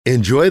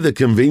Enjoy the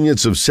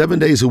convenience of 7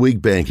 days a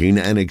week banking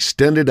and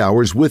extended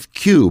hours with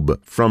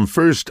Cube from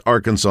First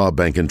Arkansas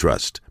Bank and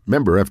Trust.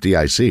 Member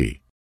FDIC.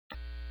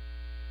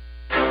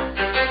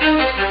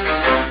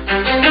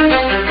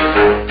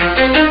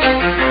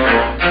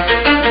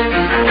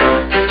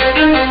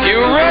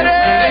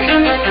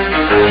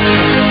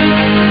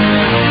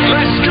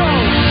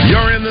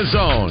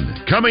 Zone,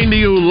 coming to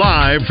you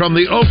live from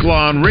the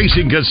Oaklawn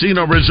Racing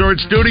Casino Resort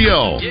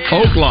Studio.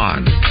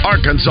 Oaklawn,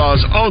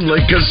 Arkansas's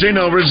only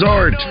casino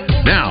resort.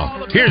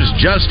 Now, here's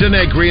Justin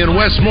Acree and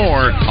Wes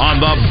Moore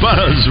on the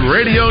Buzz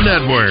Radio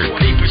Network.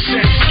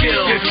 20%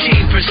 skill,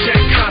 15%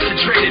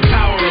 concentrated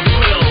power of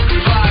will,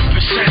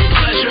 5%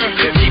 pleasure,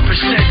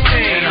 50%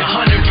 pain,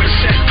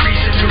 100%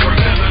 reason to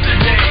remember the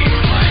name.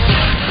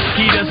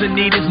 He doesn't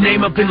need his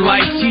name up in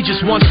lights, he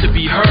just wants to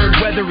be heard,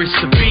 whether it's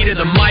the beat of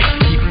the mic.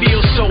 He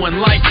feels so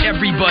unlike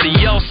everybody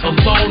else,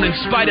 alone, in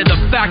spite of the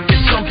fact that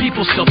some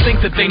people still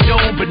think that they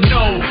know, but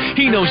no,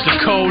 he knows the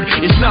code.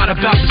 It's not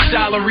about the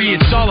salary,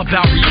 it's all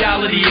about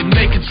reality and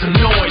making some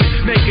noise,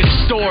 making a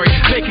story,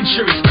 making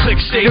sure his click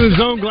stays. In the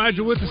zone, glad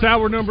you're with us.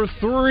 Hour number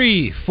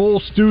 3, full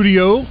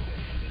studio.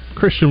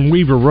 Christian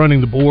Weaver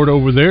running the board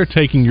over there,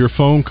 taking your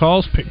phone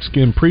calls.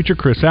 Pigskin Preacher,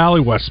 Chris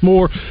Alley, Wes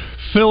Moore,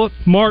 Philip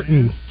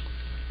Martin.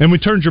 And we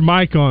turned your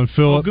mic on,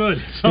 Philip. Oh, good.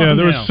 Yeah,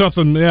 there was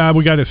something. Yeah,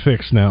 we got it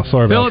fixed now.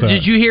 Sorry about that.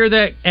 Philip, did you hear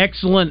that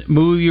excellent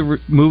movie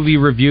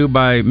review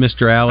by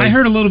Mr. Alley? I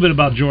heard a little bit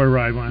about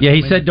Joyride once. Yeah,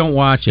 he said don't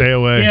watch it. Stay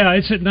away. Yeah,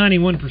 it's at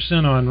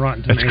 91% on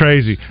Rotten Tomatoes. That's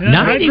crazy. Yeah,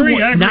 91%?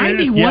 Yeah,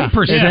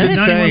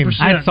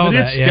 91%. I saw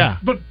that, yeah.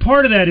 But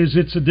part of that is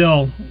it's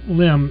Adele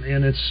Lim,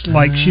 and it's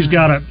like she's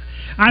got a...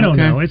 I don't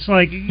know. It's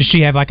like... Does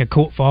she have like a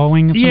cult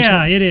following? Of some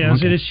yeah, sort? it is.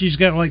 Okay. It is. She's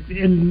got like...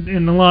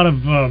 And a lot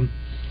of...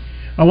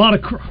 a lot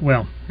of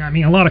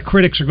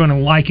critics are going to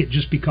like it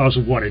just because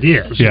of what it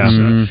is. Yeah.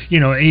 It's,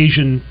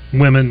 Asian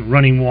women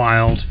running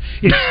wild.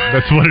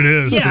 That's what it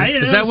is. Yeah,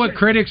 is that what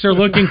critics are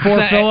looking for,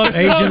 Philip?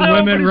 Asian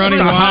women running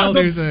wild?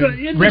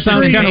 That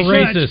sounds kind of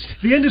racist.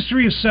 The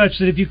industry is such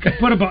that if you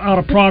put out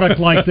a product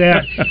like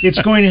that,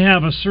 it's going to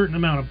have a certain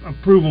amount of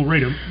approval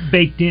rate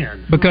baked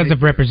in. Because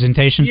of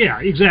representation? Yeah,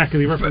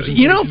 exactly.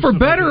 Representation. For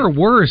better or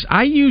worse,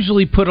 I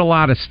usually put a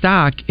lot of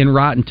stock in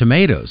Rotten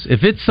Tomatoes.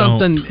 If it's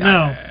something...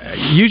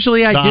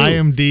 usually I do.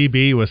 The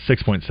IMDb was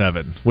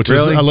 6.7, which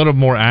really? is a little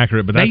more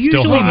accurate, but that's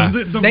still high.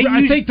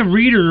 I think the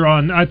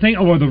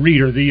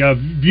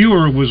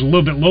viewer was a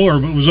little bit lower,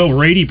 but it was over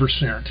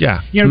 80%.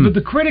 Yeah. But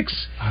the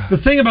critics, the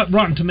thing about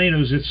Rotten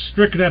Tomatoes, it's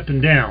strict up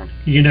and down,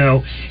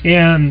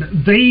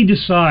 and they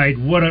decide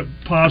what a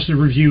positive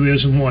review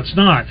is and what's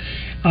not.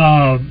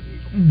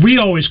 We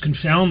always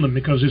confound them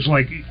because it's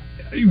like,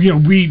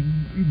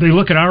 they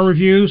look at our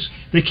reviews,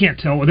 they can't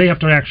tell. They have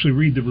to actually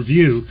read the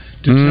review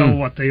to tell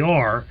what they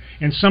are,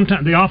 and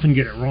sometimes they often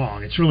get it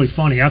wrong. It's really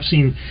funny. I've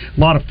seen a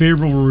lot of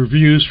favorable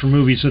reviews for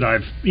movies that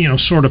I've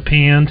sort of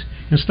panned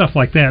and stuff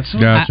like that. So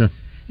gotcha.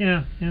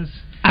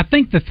 I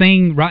think the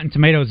thing Rotten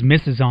Tomatoes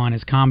misses on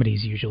is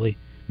comedies usually,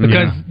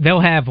 because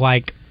they'll have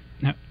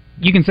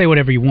you can say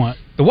whatever you want.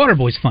 The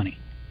Waterboy's funny.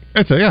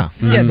 Yeah,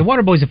 The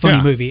Waterboy's a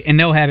funny movie, and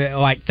they'll have it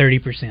like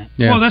 30%.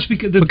 Yeah. Well, that's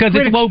because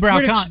it's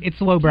lowbrow.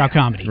 It's lowbrow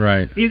comedy,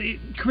 right?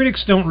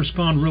 Critics don't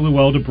respond really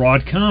well to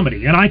broad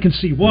comedy, and I can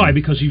see why.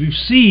 Because if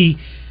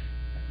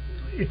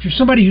you're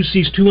somebody who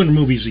sees 200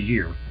 movies a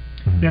year,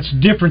 that's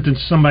different than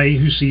somebody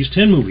who sees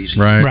 10 movies a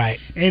year. Right.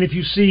 And if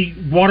you see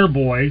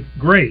Waterboy,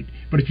 great.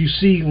 But if you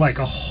see like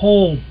a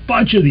whole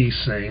bunch of these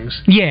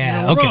things, in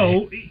a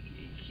row,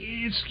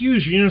 it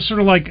skews you. Sort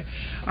of like.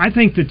 I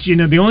think that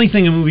the only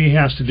thing a movie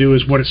has to do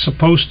is what it's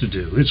supposed to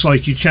do. It's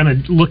like you kind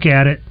of look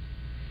at it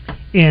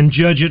and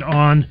judge it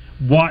on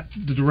what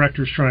the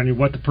director's trying to do,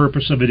 what the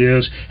purpose of it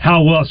is,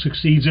 how well it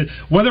succeeds it.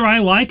 Whether I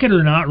like it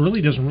or not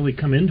really doesn't really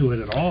come into it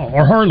at all,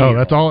 or hardly. Oh,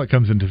 that's all it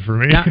comes into for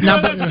me. That's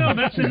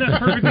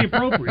perfectly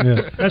appropriate.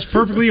 Yeah. That's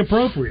perfectly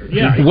appropriate.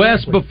 Yeah. Exactly.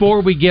 Wes,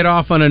 before we get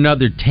off on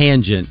another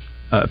tangent,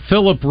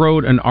 Philip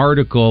wrote an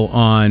article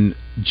on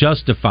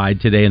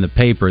Justified today in the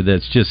paper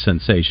that's just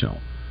sensational.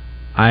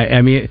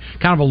 I mean,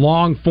 kind of a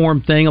long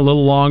form thing, a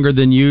little longer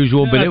than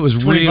usual, but it was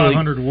really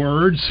 2,500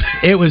 words.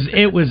 It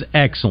was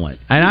excellent,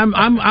 and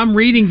I'm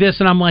reading this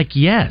and I'm like,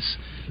 yes,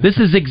 this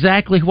is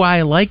exactly why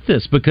I like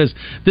this, because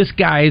this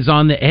guy is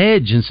on the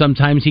edge, and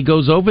sometimes he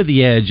goes over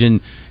the edge, and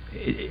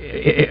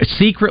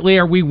secretly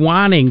are we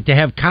wanting to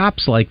have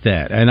cops like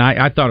that? And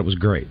I thought it was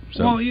great.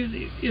 So. Well,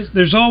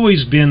 there's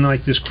always been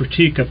like this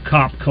critique of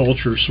cop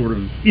culture sort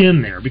of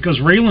in there, because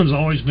Raylan's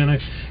always been a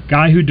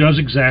guy who does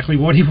exactly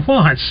what he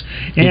wants.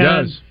 He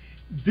does.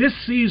 This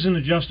season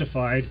of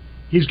Justified,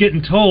 he's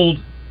getting told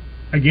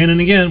again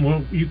and again,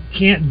 well, you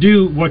can't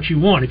do what you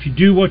want. If you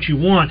do what you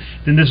want,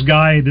 then this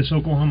guy, this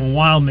Oklahoma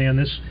wild man,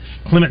 this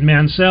Clement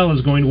Mansell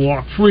is going to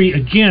walk free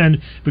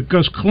again,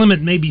 because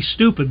Clement may be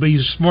stupid, but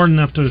he's smart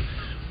enough to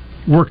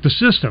work the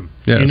system.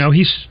 Yes.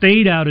 He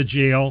stayed out of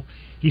jail.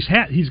 He's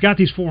got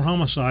these 4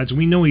 homicides.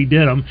 We know he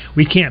did them.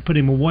 We can't put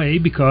him away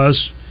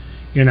because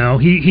he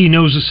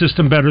knows the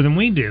system better than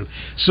we do.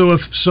 So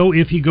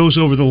if he goes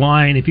over the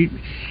line,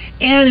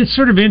 And it's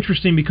sort of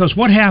interesting because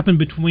what happened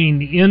between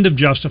the end of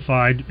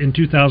Justified in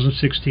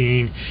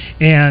 2016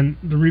 and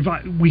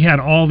we had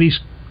all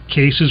these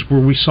cases where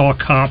we saw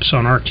cops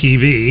on our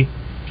TV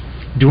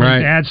doing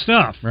bad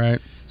stuff. Right.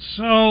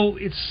 So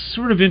it's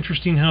sort of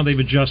interesting how they've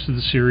adjusted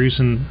the series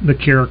and the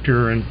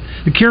character. And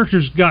the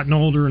character's gotten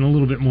older and a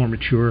little bit more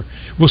mature.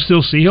 We'll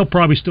still see. He'll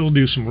probably still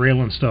do some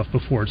Raylan stuff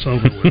before it's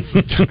over with.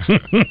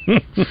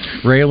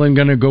 Raylan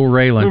gonna go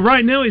Raylan. Well,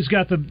 right now he's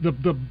got the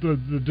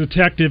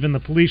detective in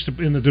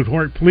the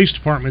Detroit Police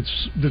Department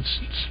that's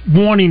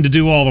wanting to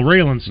do all the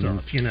Raylan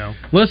stuff. You know.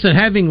 Listen,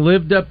 having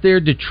lived up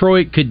there,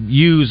 Detroit could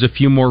use a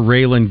few more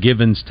Raylan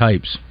Givens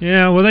types.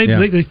 Yeah. Well,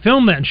 they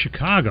filmed that in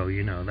Chicago.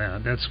 You know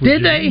that.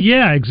 Did they?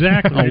 Yeah.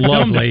 Exactly. Oh,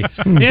 lovely.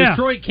 Yeah.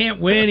 Detroit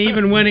can't win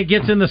even when it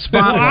gets in the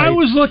spotlight. Well, I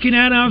was looking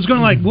at it, I was going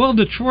like, well,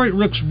 Detroit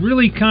looks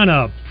really kind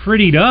of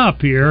prettied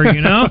up here,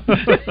 you know?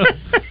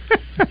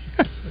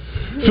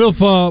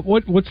 Philip,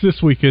 what's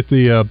this week at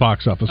the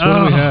box office?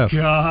 What do we have? Oh,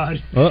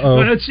 God. Uh-oh.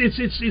 But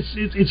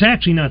it's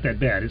actually not that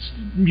bad. It's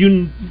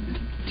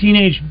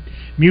Teenage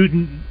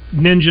Mutant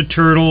Ninja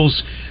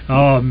Turtles,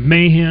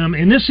 Mayhem,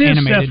 and this is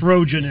Animated. Seth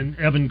Rogen and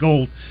Evan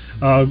Gold,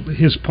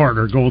 his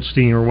partner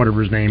Goldstein or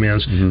whatever his name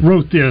is,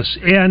 wrote this,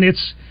 and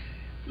it's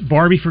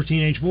Barbie for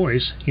teenage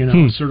boys, you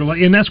know, sort of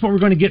like, and that's what we're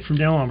going to get from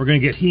now on. We're going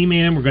to get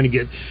He-Man, we're going to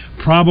get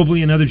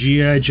probably another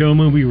G.I. Joe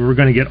movie. We're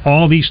going to get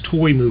all these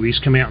toy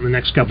movies come out in the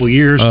next couple of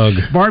years.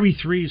 Barbie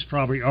 3 has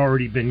probably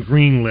already been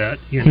greenlit,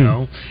 you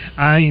know.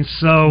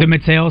 So the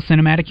Mattel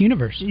Cinematic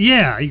Universe.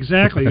 Yeah,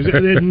 exactly. The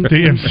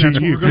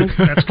MCU.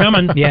 That's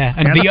coming. Yeah,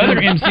 and the other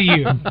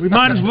MCU. We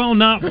might as well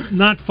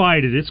not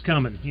fight it. It's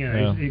coming.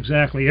 Yeah,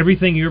 exactly.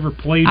 Everything you ever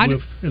played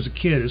with as a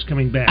kid is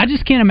coming back. I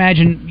just can't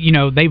imagine, you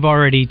know, they've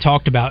already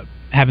talked about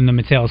having the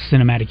Mattel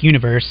Cinematic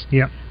Universe.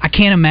 Yeah. I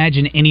can't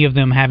imagine any of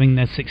them having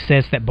the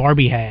success that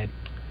Barbie had.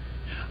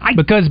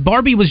 Because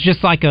Barbie was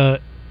just like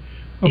a...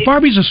 Well,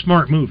 Barbie's a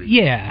smart movie.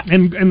 Yeah.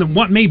 And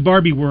what made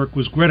Barbie work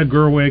was Greta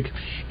Gerwig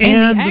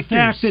and the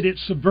fact that it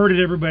subverted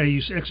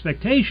everybody's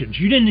expectations.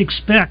 You didn't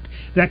expect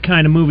that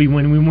kind of movie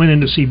when we went in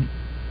to see...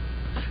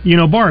 You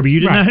know, Barbie.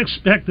 You did not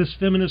expect this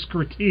feminist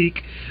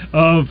critique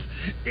of,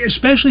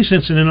 especially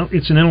since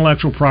it's an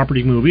intellectual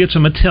property movie. It's a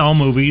Mattel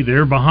movie.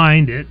 They're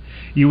behind it.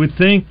 You would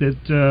think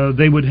that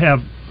they would have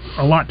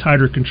a lot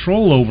tighter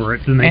control over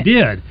it than they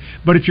did.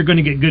 But if you're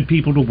going to get good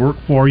people to work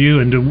for you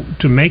and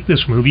to make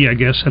this movie, I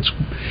guess that's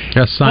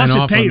sign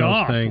off on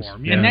those things. For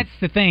them, And that's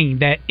the thing,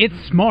 that it's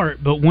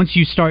smart, but once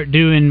you start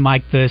doing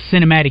like the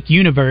cinematic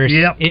universe,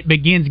 it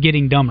begins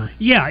getting dumber.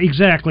 Yeah,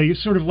 exactly.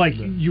 It's sort of like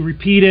you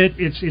repeat it.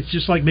 It's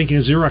just like making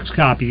a Xerox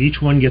copy.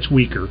 Each one gets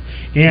weaker,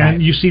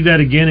 and you see that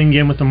again and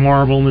again with the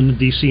Marvel and the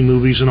DC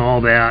movies and all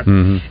that.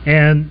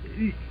 And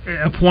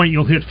at a point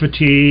you'll hit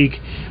fatigue,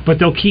 but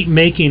they'll keep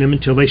making them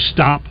until they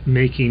stop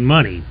making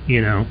money,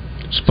 you know.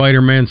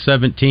 Spider-Man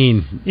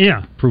 17.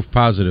 Yeah. Proof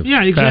positive.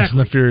 Yeah, exactly. Fast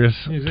and the Furious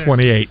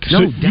 28.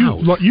 No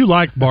doubt. You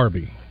like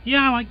Barbie.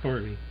 Yeah, I like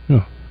Barbie.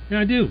 Yeah,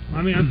 I do.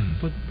 I mean,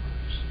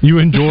 you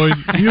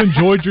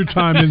enjoyed your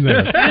time in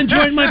there. I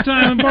enjoyed my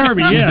time in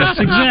Barbie, yes,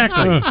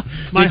 exactly.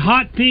 My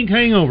hot pink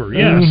hangover,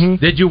 yes.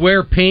 Did you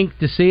wear pink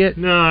to see it?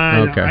 No,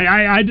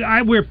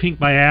 I wear pink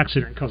by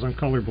accident because I'm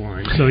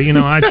colorblind. So, you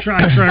know, I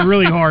try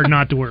really hard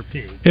not to wear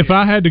pink. If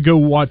I had to go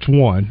watch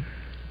one,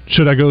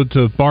 should I go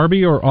to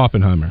Barbie or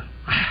Oppenheimer?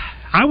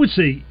 I would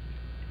say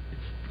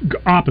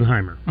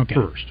Oppenheimer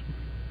first.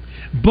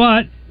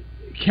 But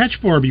catch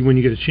Barbie when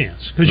you get a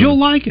chance, because you'll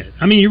like it.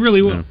 I mean, you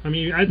really will. I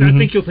mean, I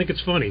think you'll think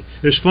it's funny.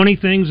 There's funny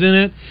things in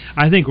it.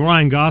 I think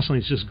Ryan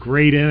Gosling's just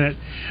great in it.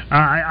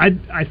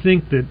 I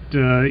think that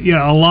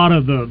a lot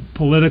of the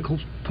political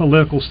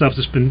stuff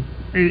that's been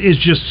is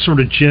just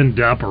sort of ginned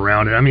up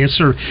around it. I mean,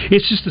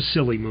 it's just a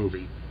silly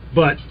movie.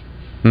 But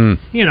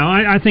you know,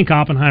 I think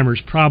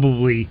Oppenheimer's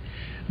probably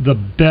the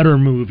better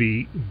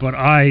movie. But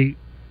I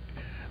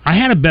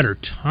had a better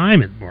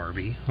time at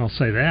Barbie. I'll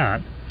say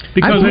that.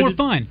 Because it's more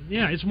fun.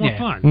 Yeah, it's more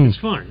fun. It's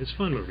fun. It's a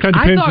fun movie.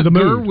 I thought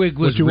Gerwig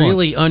was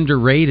really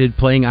underrated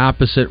playing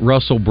opposite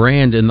Russell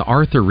Brand in the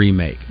Arthur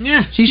remake.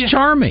 Yeah. She's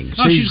charming.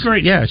 Oh, she's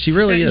great. Yeah, she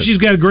really is. She's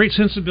got a great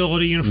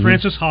sensibility. You know,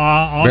 Frances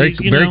Ha.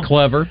 Very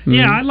clever.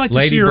 Yeah, I'd like to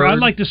Lady see her. Bird. I'd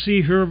like to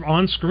see her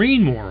on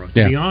screen more, to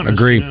be honest.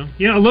 Agreed.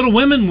 You know, Little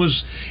Women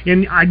was,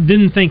 and I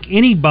didn't think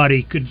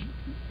anybody could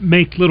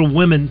make Little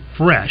Women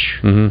fresh.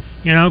 You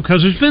know,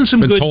 because there's been some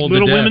good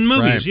Little Women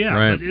movies.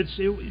 But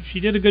she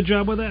did a good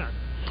job with that.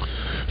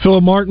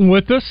 Philip Martin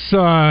with us.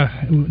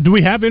 Do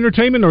we have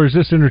entertainment, or is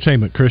this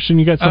entertainment, Christian?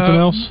 You got something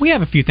else? We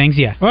have a few things,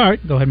 yeah. All right.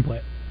 Go ahead and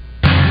play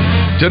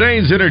it.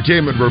 Today's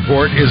entertainment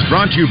report is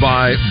brought to you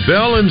by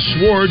Bell &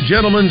 Sword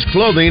Gentlemen's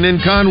Clothing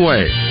in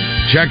Conway.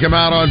 Check them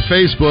out on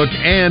Facebook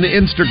and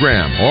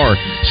Instagram, or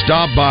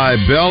stop by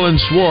Bell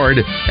 & Sword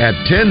at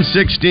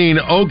 1016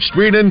 Oak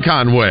Street in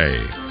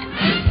Conway.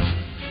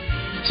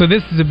 So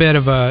this is a bit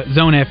of a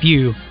zone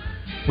FU.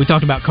 We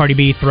talked about Cardi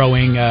B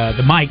throwing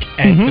the mic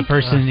at the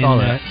person in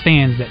the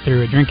stands that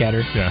threw a drink at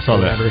her. Yeah, I saw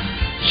that.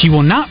 She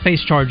will not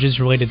face charges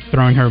related to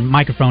throwing her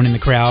microphone in the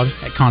crowd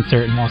at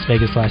concert in Las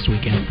Vegas last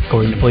weekend,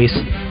 according to police.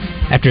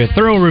 After a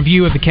thorough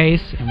review of the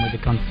case, and with the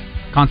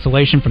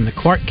consolation from the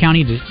Clark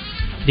County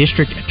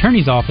District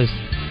Attorney's Office,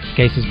 the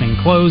case has been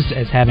closed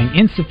as having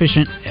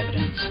insufficient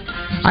evidence.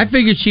 I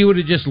figured she would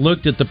have just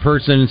looked at the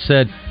person and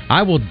said,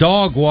 "I will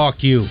dog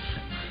walk you."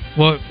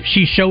 Well,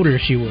 she showed her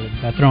she would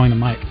by throwing the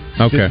mic.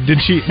 Okay. Did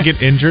she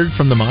get injured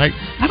from the mic?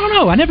 I don't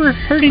know. I never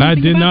heard anything I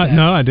did about not that.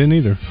 know. I didn't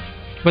either.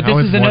 But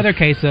this is another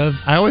case of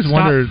I always stop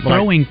wondered,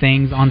 throwing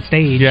things on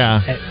stage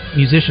at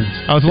musicians.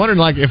 I was wondering,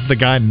 like, if the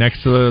guy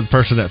next to the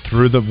person that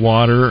threw the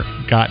water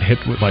got hit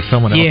with, like,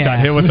 someone else got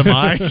hit with the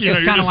mic. You know,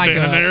 It's kind of like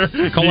there.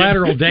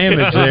 Collateral damage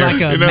there. It's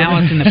like a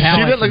Malice in the Palace.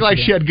 She didn't look like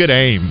she had good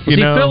aim. See,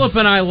 Philip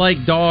and I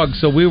like dogs,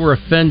 so we were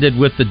offended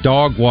with the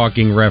dog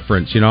walking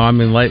reference. You know, I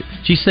mean, like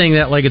she's saying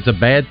that like it's a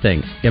bad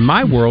thing. In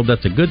my world,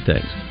 that's a good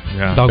thing.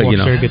 Yeah, dog walks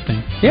are a good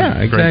thing. Yeah,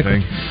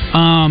 exactly.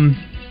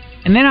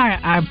 And then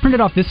I printed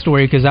off this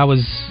story because I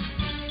was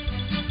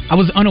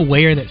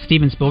unaware that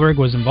Steven Spielberg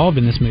was involved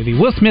in this movie.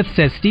 Will Smith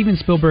says Steven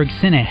Spielberg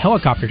sent a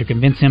helicopter to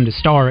convince him to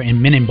star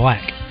in Men in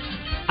Black.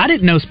 I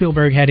didn't know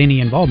Spielberg had any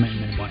involvement in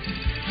Men in Black,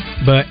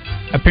 but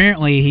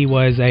apparently he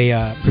was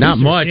a producer. Not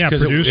much,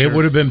 because it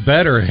would have been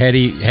better had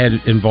he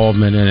had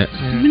involvement in it.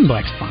 Men in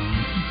Black's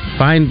fine.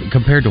 Fine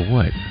compared to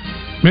what?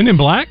 Men in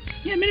Black?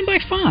 Yeah, Men in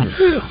Black's fine.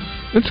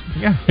 It's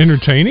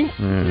entertaining.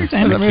 I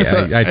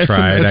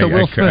tried.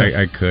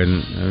 I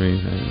couldn't. I mean.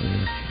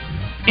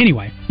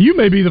 Anyway, you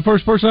may be the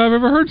first person I've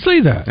ever heard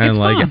say that. I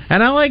like it,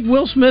 and I like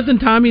Will Smith and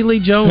Tommy Lee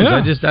Jones.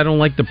 Yeah. I don't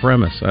like the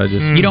premise.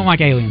 You don't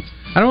like aliens.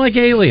 I don't like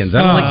aliens.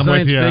 I don't like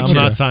science fiction. I'm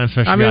not science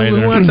fiction. I mean,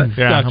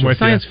 guy either. I'm with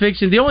science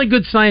fiction. The only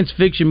good science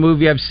fiction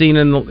movie I've seen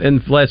in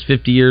the last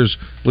 50 years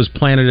was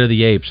Planet of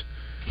the Apes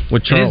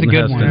with Charlton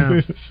Heston. It is a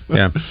good one.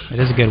 Yeah, it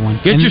is a good one.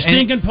 Get your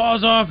stinking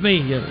paws off me.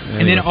 Yeah.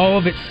 And then all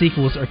of its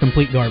sequels are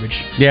complete garbage.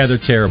 Yeah, they're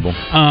terrible.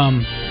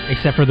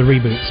 Except for the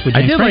reboots. With I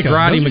James did Franco. like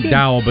Roddy Those are good.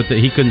 McDowell, but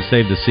he couldn't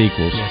save the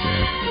sequels. Yes.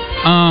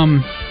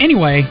 Yeah.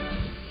 Anyway,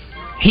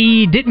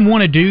 he didn't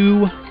want to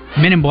do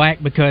Men in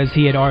Black because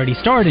he had already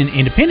starred in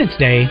Independence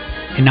Day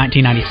in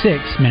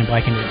 1996. Men in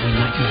Black in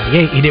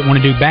 1998. He didn't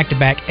want to do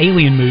back-to-back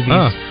alien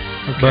movies.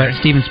 But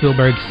Steven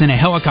Spielberg sent a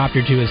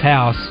helicopter to his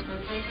house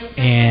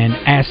and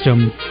asked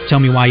him, "Tell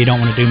me why you don't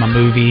want to do my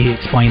movie." He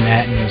explained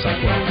that, and he was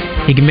like, well,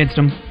 he convinced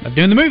him of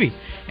doing the movie.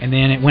 And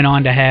then it went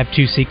on to have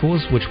 2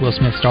 sequels, which Will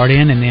Smith starred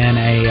in, and then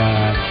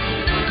a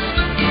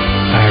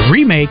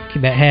remake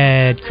that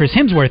had Chris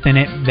Hemsworth in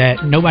it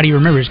that nobody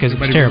remembers because it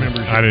was terrible.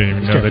 I didn't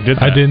even know they did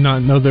that. I did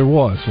not know there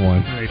was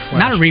one.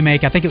 Not a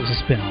remake. I think it was a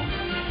spin-off.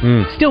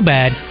 Still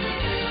bad.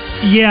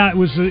 Yeah, it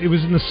was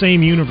in the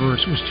same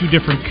universe. It was 2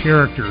 different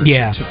characters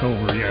that took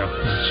over.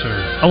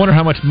 Yeah. I wonder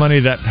how much money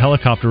that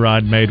helicopter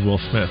ride made Will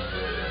Smith.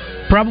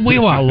 Probably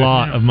a lot. A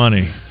lot of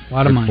money. A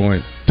lot of money.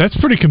 Point. That's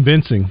pretty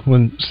convincing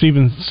when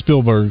Steven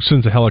Spielberg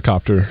sends a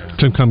helicopter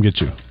to come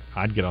get you.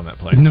 I'd get on that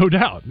plane. No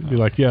doubt. Be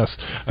like, yes.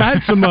 I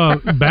had some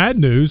bad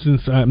news,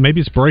 and maybe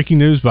it's breaking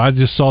news, but I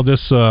just saw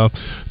this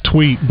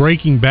tweet.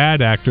 Breaking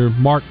Bad actor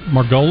Mark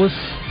Margolis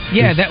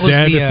Yeah, that was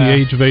dead at the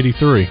age of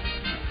 83.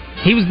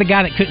 He was the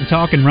guy that couldn't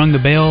talk and rung the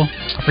bell.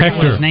 I forget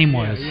what his name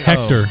was.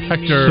 Hector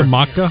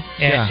Salamanca.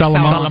 Yeah.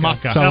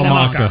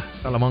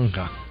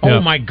 Salamanca.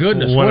 Oh, my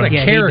goodness. What a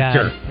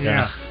character.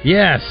 Yeah.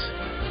 Yes.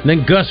 And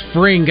then Gus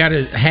Fring got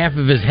half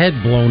of his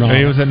head blown off.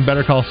 He was in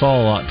Better Call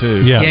Saul a lot,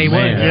 too. Yeah, he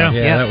was.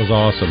 Yeah, that was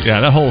awesome.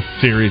 Yeah, that whole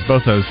series,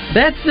 both those.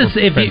 That's this.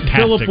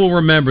 Philip will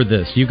remember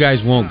this. You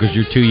guys won't because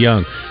you're too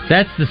young.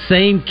 That's the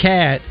same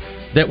cat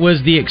that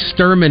was the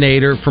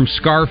exterminator from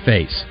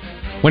Scarface.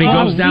 When he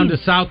goes down to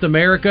South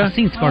America. I've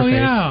seen Scarface. Oh,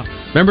 yeah.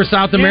 Remember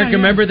South America? Yeah.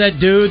 Remember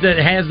that dude that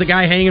has the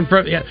guy hanging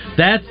from? Yeah,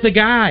 that's the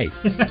guy.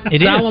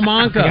 It is.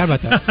 Salamanca. I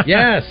forgot about that.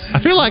 Yes. I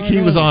feel like he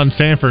was on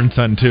Sanford and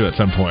Son, too, at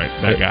some point,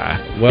 that guy.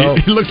 Well,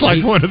 he looks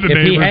like one of the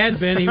neighbors. If he had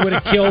been, he would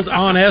have killed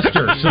Aunt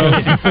Esther. So.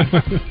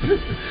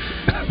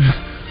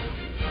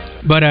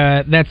 But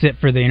that's it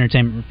for the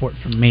entertainment report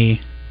from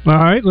me. All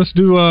right, let's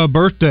do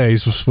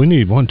birthdays. We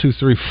need 1, 2,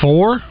 3,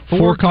 4.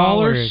 4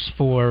 callers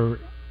for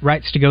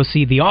rights to go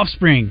see The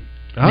Offspring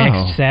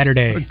next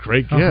Saturday. What a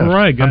great gift. All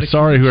right, I'm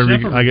sorry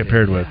whoever I get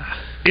paired with.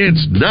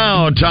 It's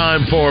now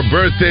time for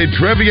Birthday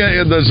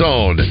Trivia in the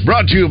Zone.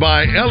 Brought to you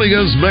by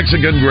Elia's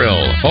Mexican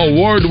Grill.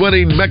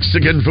 Award-winning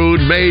Mexican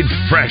food made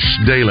fresh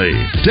daily.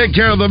 Take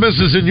care of the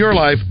misses in your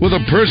life with a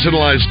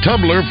personalized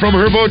tumbler from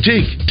her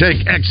boutique.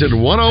 Take exit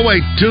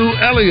 108 to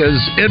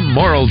Elia's in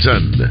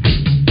Morrilton.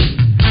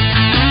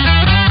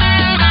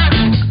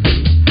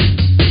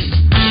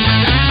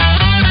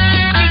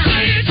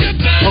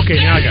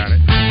 Okay, now I got it.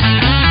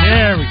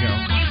 There we go.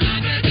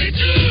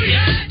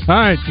 All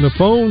right, the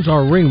phones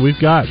are ringing. We've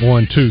got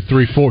 1, 2,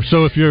 3, 4.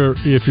 So if you're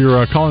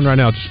calling right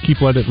now, just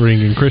keep letting it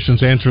ring. And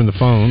Christian's answering the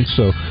phone.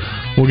 So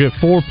we'll get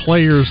 4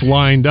 players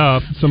lined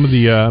up. Some of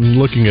the I'm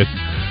looking at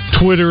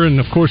Twitter and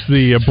of course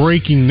the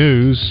breaking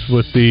news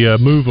with the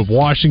move of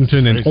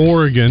Washington and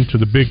Oregon to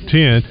the Big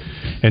Ten.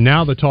 And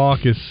now the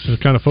talk is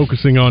kind of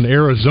focusing on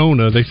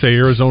Arizona. They say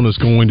Arizona's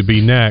going to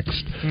be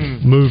next,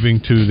 moving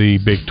to the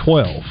Big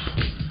 12.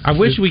 I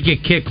wish we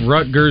could kick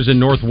Rutgers and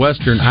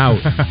Northwestern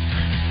out.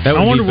 That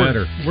would I wonder be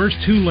better. where's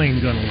Tulane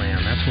going to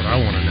land? That's what I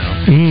want to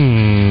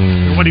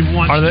know. What he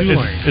wants Tulane.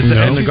 Is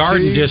in the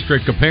Garden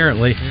District,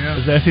 apparently. Yeah.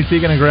 Is the SEC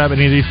going to grab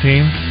any of these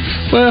teams?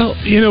 Well,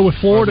 with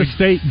Florida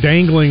State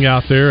dangling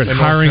out there and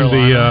hiring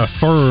the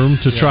firm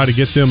to try to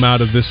get them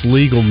out of this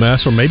legal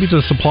mess, or maybe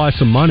to supply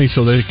some money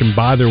so they can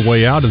buy their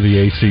way out of the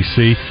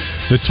ACC,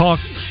 the talk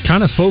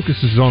kind of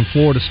focuses on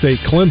Florida State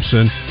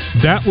Clemson.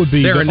 That would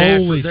be the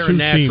only two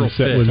teams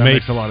that would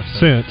make a lot of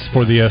sense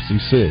for the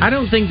SEC. I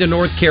don't think the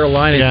North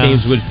Carolina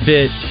teams would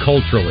fit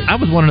culturally. I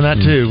was wondering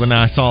that too when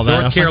I saw that.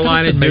 North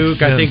Carolina,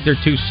 Duke, I think they're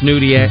too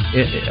snooty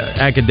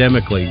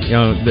academically.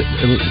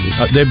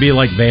 They'd be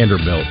like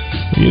Vanderbilt.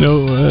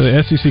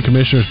 The SEC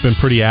commissioner's been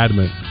pretty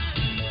adamant.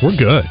 We're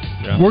good.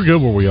 Yeah. We're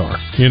good where we are.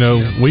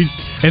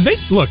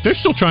 They're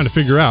still trying to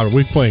figure out, are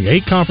we playing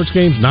 8 conference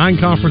games, 9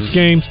 conference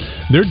games?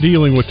 They're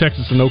dealing with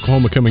Texas and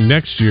Oklahoma coming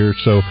next year,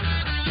 so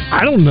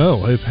I don't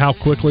know how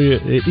quickly,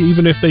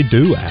 even if they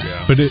do act.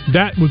 Yeah. But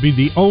that would be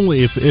the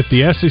only, if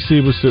the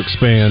SEC was to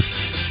expand,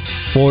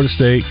 Florida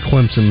State,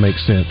 Clemson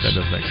makes sense. That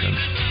does make sense.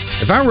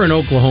 If I were an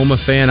Oklahoma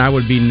fan, I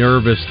would be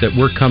nervous that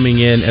we're coming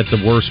in at the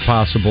worst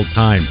possible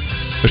time.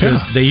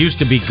 Because they used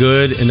to be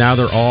good, and now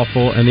they're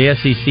awful, and the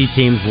SEC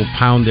teams will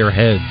pound their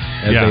heads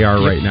as they are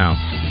right now.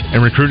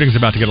 And recruiting's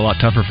about to get a lot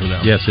tougher for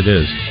them. Yes, it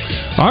is.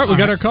 All right, we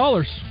got our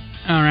callers.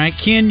 All right,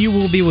 Ken, you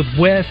will be with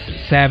Wes.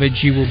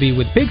 Savage, you will be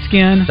with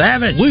Pigskin.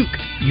 Savage. Luke,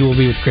 you will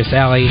be with Chris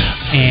Alley.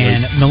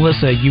 And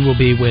Melissa, you will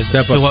be with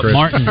Philip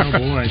Martin. Oh,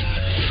 boy.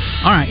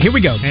 All right, here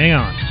we go. Hang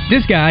on.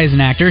 This guy is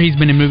an actor. He's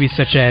been in movies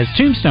such as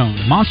Tombstone,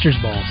 Monsters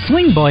Ball,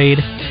 Sling Blade.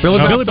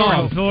 Billy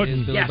Bob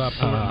Thornton. Yes.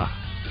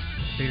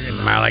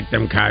 I like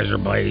them Kaiser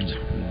blades.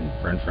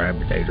 French fry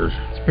potatoes.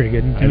 It's pretty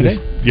good. I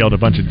just yelled a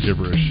bunch of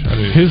gibberish.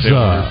 His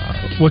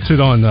what's it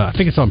on? I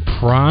think it's on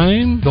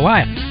Prime.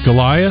 Goliath.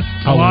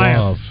 I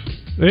love.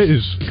 It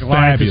is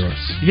fabulous.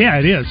 Yeah,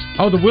 it is.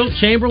 Oh, the Wilt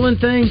Chamberlain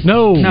thing?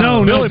 No,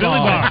 Billy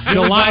Bob.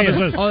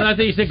 Goliath. Oh, I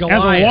think you said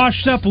Goliath. As a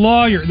washed-up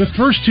lawyer, the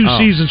first 2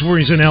 seasons where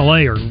he's in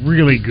L.A. are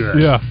really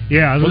good. Yeah.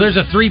 Well, there's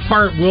a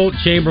 3-part Wilt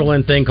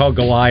Chamberlain thing called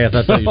Goliath.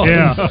 I thought you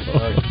said.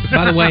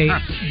 By the way,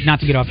 not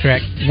to get off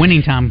track,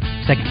 Winning Time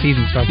second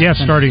season starts. Yeah,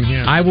 starting.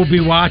 Yeah. I will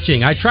be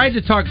watching. I tried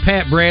to talk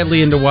Pat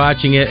Bradley into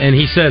watching it, and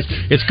he says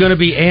it's going to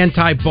be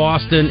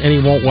anti-Boston, and he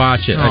won't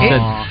watch it.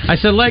 I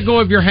said, let go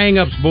of your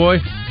hang-ups, boy.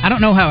 I don't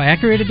know how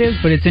accurate it is,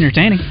 but it's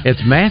entertaining.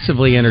 It's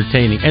massively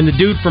entertaining. And the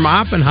dude from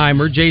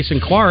Oppenheimer, Jason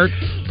Clarke,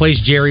 plays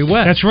Jerry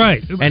West. That's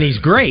right. And he's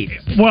great.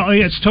 Well,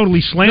 it's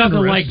totally slanderous.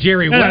 Nothing like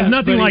Jerry West.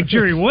 Nothing like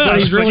Jerry West. But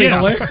he's really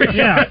hilarious.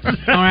 Yeah.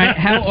 All right.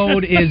 How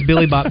old is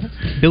Billy Bob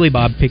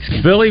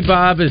Pigskin? Billy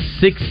Bob is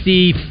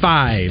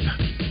 65.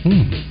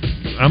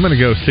 I'm going to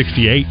go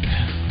 68.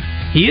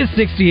 He is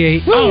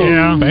 68. Oh,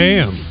 yeah.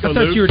 Bam. I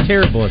thought you were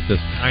terrible at this.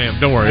 I am.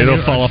 Don't worry.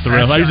 It'll fall off the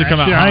rails. I usually come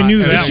out hot. I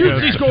knew that.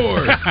 He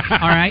scored.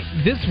 All right.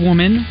 This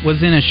woman was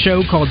in a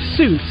show called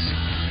Suits,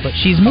 but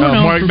she's more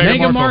known for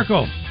Meghan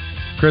Markle.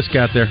 Chris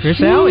got there.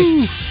 Chris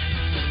Alley.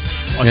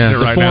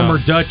 The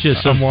former Duchess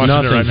of I'm watching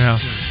nothing. it right now.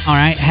 All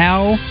right.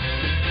 How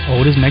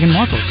old is Meghan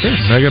Markle? Chris.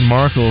 Meghan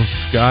Markle's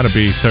got to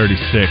be 36.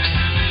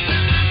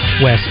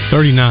 Wes.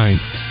 39.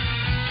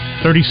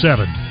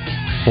 37.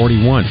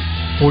 41.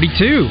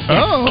 42.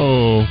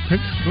 Oh.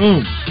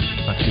 Boom.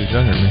 I thought she was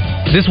younger than me.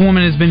 This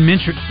woman has been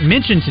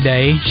mentioned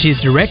today. She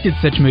has directed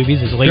such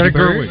movies as Lady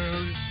Bird.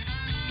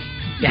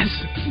 Yes.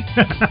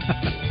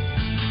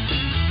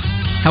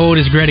 How old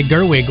is Greta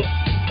Gerwig?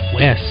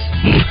 Wes.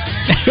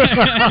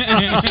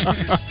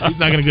 He's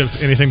not going to give us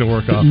anything to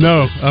work off.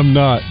 No, I'm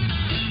not.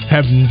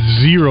 Have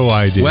zero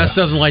idea. Wes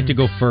doesn't like to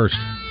go first.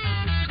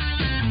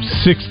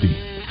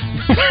 60.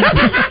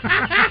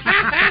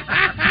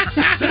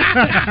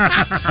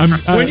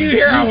 When you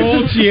hear how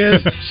old she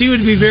is, she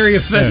would be very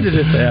offended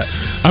at that.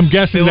 I'm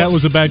guessing that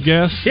was a bad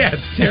guess. Yeah,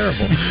 it's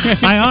terrible.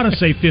 I ought to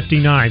say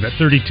 59, but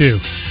 32.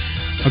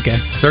 Okay.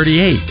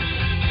 38.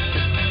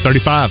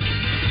 35.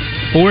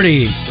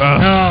 40.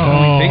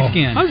 Oh.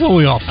 Pigskin. I was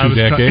only off 2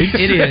 decades.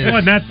 It is.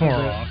 Wasn't that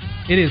far off.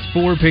 It is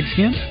 4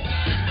 Pigskin,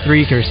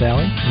 3 Chris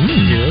Alley.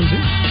 0.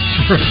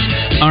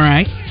 All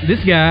right. This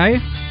guy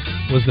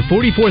was the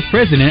 44th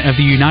president of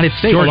the United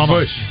States. George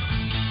Bush.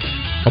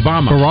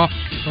 Obama.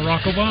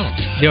 Barack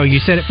Obama. Yo, you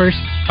said it first?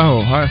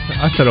 Oh,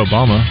 I said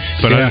Obama,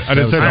 but I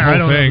didn't say the whole I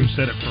don't thing. know who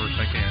said it first.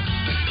 I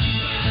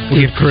can't.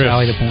 We'll give Chris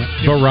Alley the point.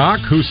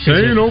 Barack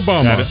Hussein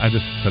Obama. I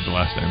just said the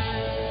last name.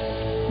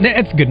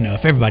 That's good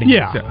enough. Everybody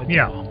knows that.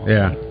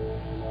 Yeah.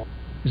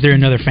 Is there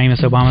another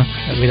famous Obama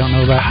that we don't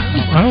know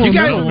about? You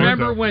guys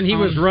remember when he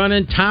was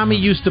running? Tommy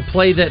used to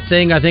play that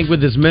thing, I think,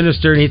 with his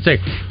minister, and he'd say,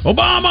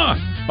 Obama!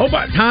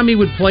 Tommy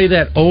would play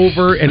that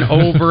over and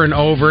over and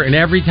over, and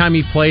every time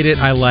he played it,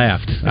 I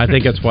laughed. I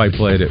think that's why he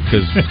played it,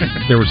 because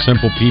there were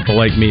simple people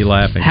like me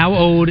laughing. How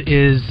old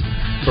is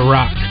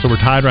Barack? So we're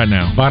tied right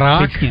now.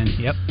 Barack? Pigskin,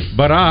 yep.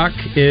 Barack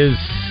is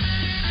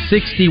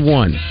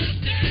 61.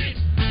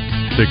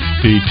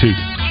 62.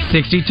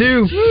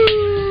 62.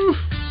 Woo!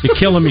 You're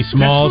killing me,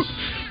 Smalls.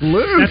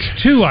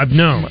 That's 2 I've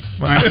known.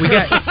 All right, we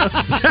got.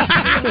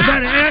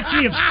 That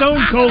actually, if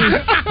Stone Cold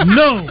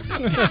known.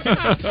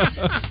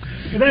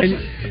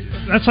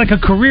 That's like a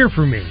career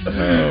for me.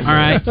 All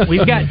right,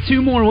 we've got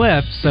 2 more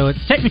left, so it's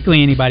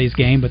technically anybody's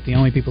game, but the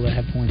only people that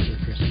have points are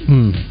Chris.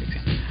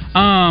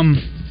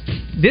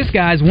 This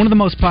guy's one of the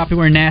most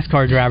popular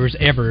NASCAR drivers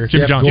ever.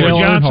 Jeff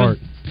Johnson.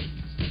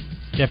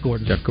 Jeff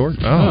Gordon. Jeff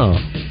Gordon. Oh.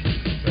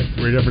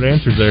 3 different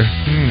answers there. I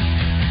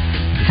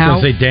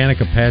was going to say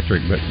Danica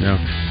Patrick, but no.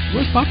 She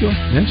was popular.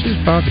 Yeah, she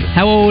was popular.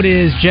 How old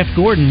is Jeff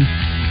Gordon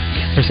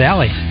for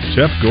Sally?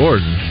 Jeff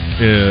Gordon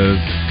is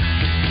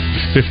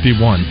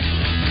 51.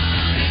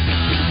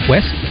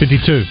 Wes?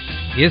 52.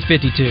 He is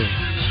 52.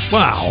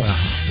 Wow.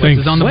 Wes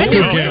is on the board.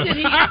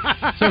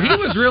 So he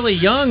was really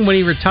young when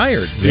he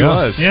retired. He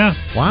was. Yeah.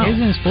 Wow. He's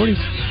in his 40s.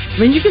 I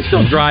mean, you can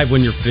still drive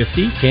when you're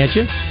 50, can't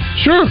you?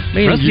 Sure. I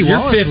mean, Rusty you're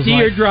Wallace 50, was like-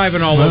 you're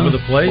driving all over the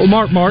place. Well,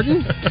 Mark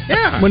Martin?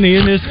 Yeah. When he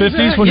in his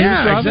 50s when he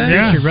was driving? Exactly.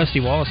 Yeah. Actually, Rusty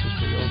Wallace was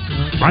pretty old.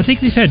 I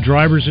think they've had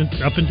drivers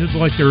up into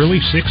like the early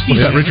 60s. Was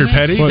that Richard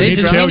Petty? Well, We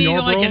Dale needed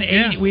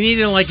Yarbrough? we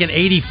needed like an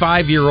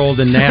 85-year-old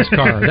in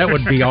NASCAR. That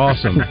would be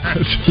awesome.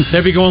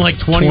 They'd be going like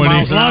 20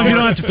 miles As an long hour. as you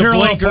don't have to The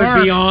parallel blinker would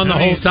park. be on the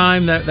whole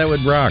time. That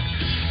would rock.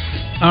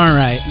 All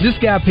right. This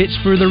guy pitched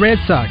for the Red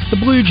Sox, the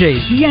Blue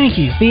Jays, the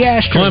Yankees, the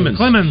Astros.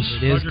 Clemens.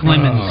 It is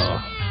Clemens.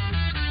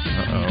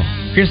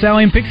 Uh-oh. Chris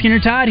Alley and Pigskin are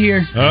tied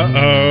here.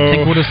 I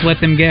think we'll just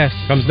let them guess.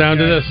 Comes down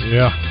to this.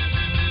 Yeah.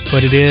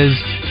 But it is...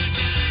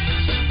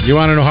 You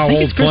want to know how think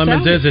old it's Chris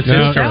Clemens Alley. is? It's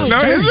No. his turn.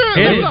 No, is it?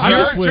 It is I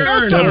your just went.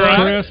 turn. That was all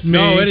right? Chris, me.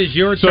 No, it is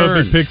your So turn.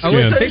 it'd be Pigskin. Oh,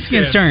 it's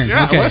Pigskin's turn.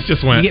 Yeah, okay. Wes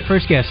just went. You get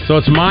first guess. So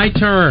it's my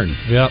turn.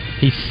 Yep.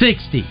 He's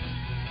 60.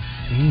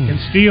 And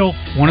steal.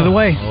 One of the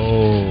way.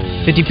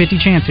 Oh.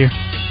 50-50 chance here.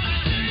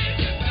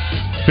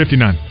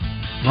 59.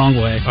 Wrong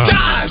way.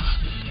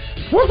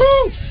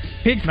 Woohoo!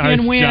 Pigskin Nice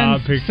wins.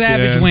 job, Pigskin.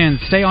 Savage wins.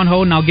 Stay on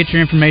hold, and I'll get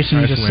your information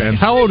in Nice just a win.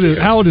 second.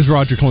 How old is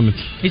Roger Clemens?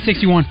 He's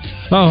 61.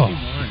 Oh.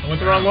 I went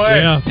the wrong way.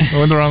 Yeah. I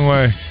went the wrong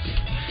way.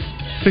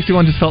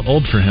 61 just felt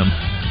old for him.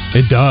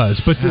 It does,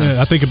 but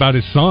I think about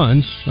his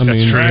sons. I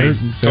mean, right.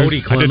 they're-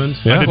 Cody Clemens.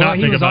 I did Well, not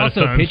he think was about his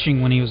also sons.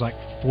 pitching when he was like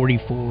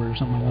 44 or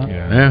something like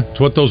that. Yeah, it's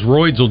what those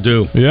roids will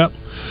do. Yep.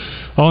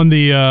 On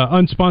the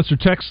unsponsored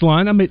text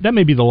line, that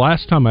may be the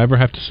last time I ever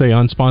have to say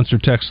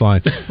unsponsored text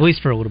line. At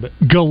least for a little bit.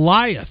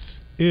 Goliath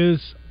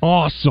is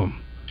awesome.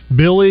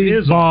 Billy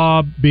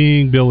Bob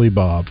being Billy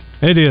Bob.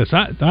 It is.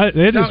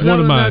 It is one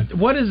of my.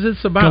 What is this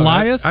about?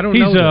 Goliath. I don't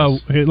he's know.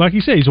 like you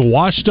say, he's a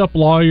washed-up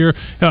lawyer,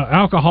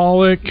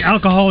 alcoholic.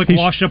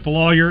 Washed up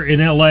lawyer in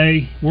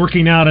L.A.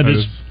 working out of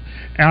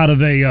out of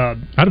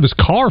his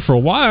car for a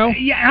while.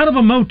 Yeah, out of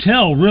a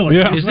motel, really.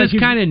 Yeah. Is this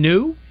kind of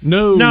new?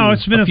 No,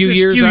 it's been a few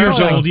years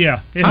old.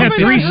 Yeah, it I had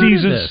haven't 3 heard of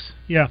seasons. this.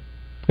 Yeah,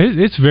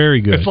 it's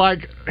very good. It's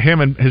like him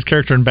and his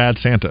character in Bad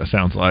Santa,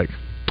 sounds like.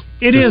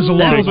 it is a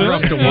lot. That was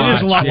rough to watch. It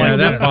is a lot. Yeah, like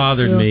that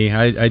bothered me.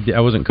 I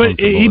wasn't But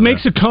comfortable he with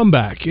makes that. a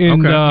comeback,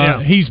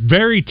 and he's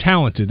very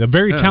talented, a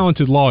very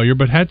talented lawyer,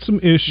 but had some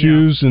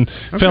issues and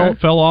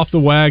fell off the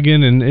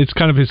wagon, and it's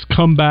kind of his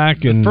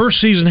comeback. And First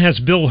season has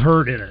Bill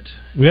Hurt in it.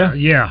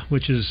 yeah,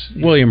 which is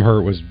William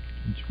Hurt was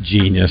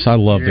genius. I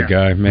love the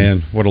guy,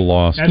 man. What a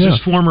loss. That's his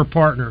former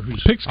partner.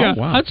 Who's Pigskin.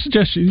 wow. I'd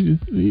suggest you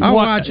I'll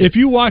watch it. If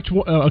you watch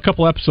a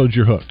couple episodes,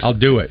 you're hooked. I'll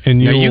do it. And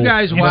now, you'll- you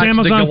guys It's watch the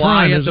Amazon Prime,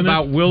 Goliath isn't it?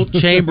 about Wilt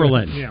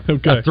Chamberlain. Yeah.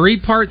 Okay. A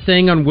 3-part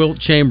thing on Wilt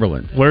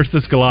Chamberlain. Where's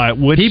this Goliath?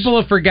 People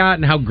have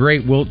forgotten how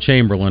great Wilt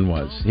Chamberlain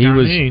was. He Not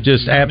was me.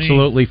 just Not me.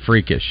 absolutely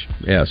freakish.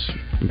 Yes.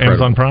 Incredible.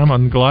 Amazon Prime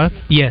on Goliath?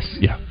 Yes.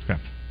 Yeah. Okay.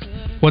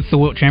 What's the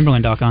Wilt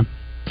Chamberlain doc on?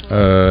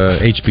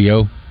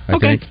 HBO, I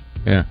Okay. think.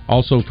 Yeah.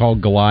 Also called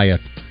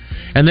Goliath.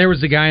 And there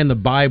was a guy in the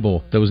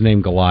Bible that was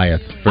named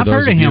Goliath. For I've those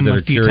heard of you him that a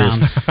are few curious.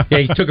 times. Yeah,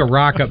 he took a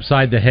rock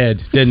upside the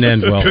head. Didn't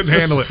end well. Couldn't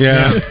handle it.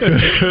 Yeah.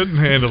 Couldn't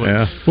handle it.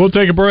 Yeah. We'll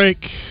take a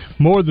break.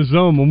 More of the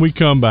Zone when we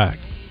come back.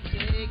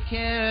 Take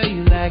care of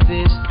you like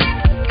this.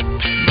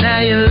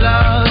 Now you're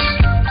lost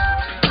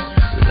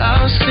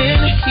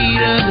in the heat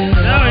of it.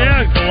 Oh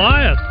yeah,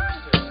 Goliath.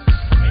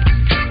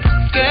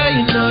 Girl,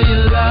 you know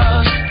you're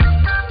lost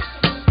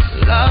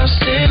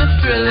in the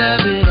thrill of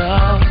it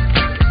all.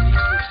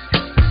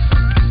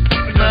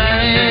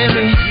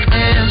 Miami,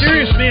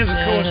 Serious Man's a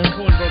Cohen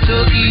Brothers.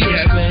 Tokyo,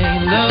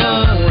 Spain,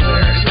 love.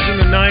 This was in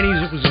the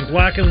 90s. It was in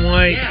black and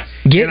white.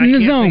 Get in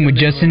the zone with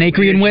Justin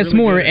Acree and Wes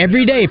Moore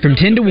every day from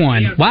 10 to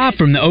 1. Live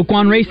from the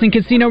Oaklawn Racing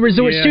Casino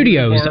Resort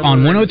Studios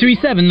on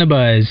 103.7 The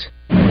Buzz.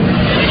 I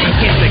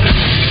can't think of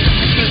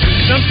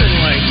something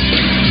like.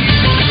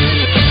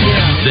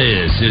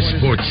 This is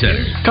Sports Center.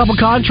 Couple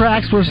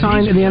contracts were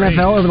signed in the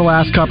NFL over the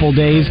last couple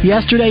days.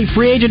 Yesterday,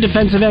 free agent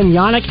defensive end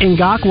Yannick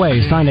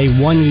Ngakoue signed a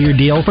one-year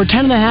deal for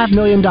 $10.5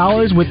 million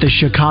with the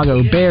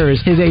Chicago Bears.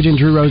 His agent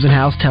Drew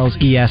Rosenhaus tells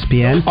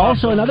ESPN.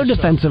 Also, another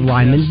defensive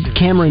lineman,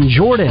 Cameron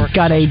Jordan,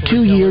 got a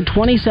 2-year,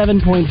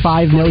 $27.5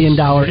 million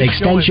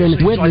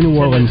extension with the New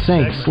Orleans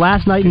Saints.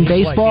 Last night in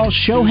baseball,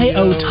 Shohei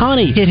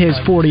Ohtani hit his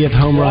 40th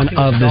home run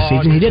of the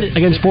season. He did it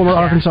against former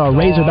Arkansas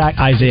Razorback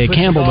Isaiah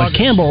Campbell, but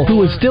Campbell, who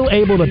was still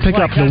able to pick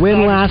up the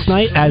win last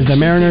night as the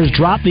Mariners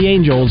dropped the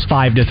Angels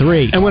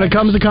 5-3. And when it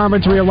comes to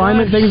conference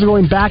realignment, things are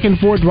going back and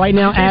forth right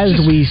now as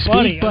we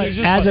speak. But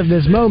as of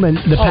this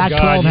moment, the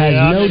Pac-12 has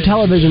no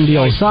television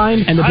deal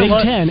signed, and the Big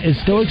Ten is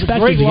still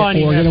expected to get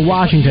Oregon and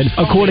Washington,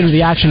 according to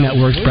the Action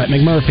Network's Brett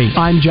McMurphy.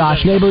 I'm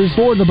Josh Neighbors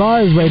for the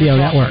Buzz Radio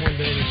Network.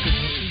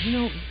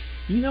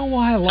 You know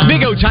why I love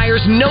Big O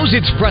Tires knows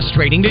it's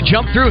frustrating to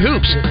jump through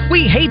hoops.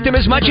 We hate them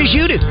as much as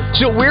you do.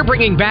 So we're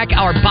bringing back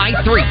our buy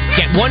 3,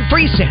 get 1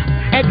 free sale.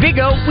 At Big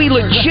O, we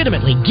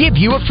legitimately give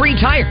you a free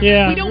tire.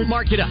 We don't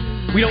mark it up.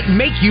 We don't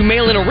make you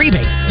mail in a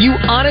rebate. You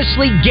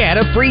honestly get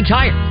a free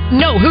tire.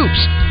 No hoops.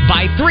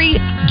 Buy 3,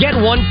 get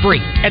 1 free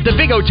at the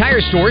Big O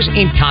Tire stores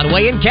in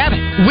Conway and Cabot.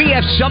 We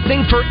have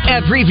something for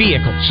every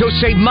vehicle. So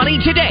save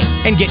money today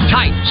and get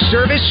tires,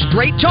 service,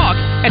 straight talk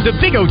at the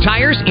Big O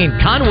Tires in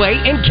Conway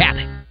and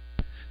Cabot.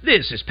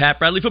 This is Pat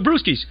Bradley for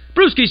Brewski's.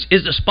 Brewski's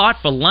is the spot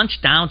for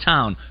lunch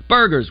downtown.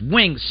 Burgers,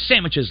 wings,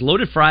 sandwiches,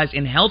 loaded fries,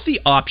 and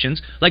healthy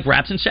options like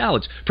wraps and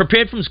salads.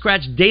 Prepared from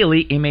scratch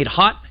daily and made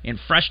hot and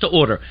fresh to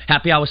order.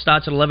 Happy hour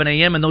starts at 11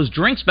 a.m. and those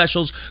drink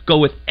specials go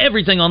with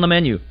everything on the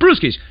menu.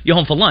 Brewski's, you're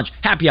home for lunch,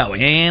 happy hour,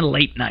 and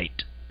late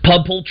night.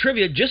 Pub Poll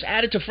Trivia just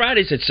added to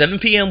Fridays at 7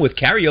 p.m. with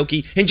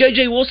karaoke and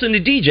J.J. Wilson, the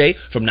DJ,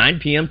 from 9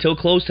 p.m. till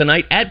close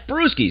tonight at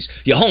Brewski's.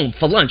 You're home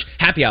for lunch,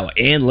 happy hour,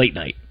 and late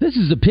night. This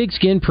is the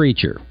Pigskin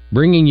Preacher,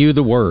 bringing you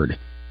the word.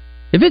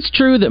 If it's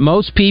true that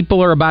most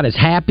people are about as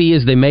happy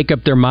as they make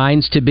up their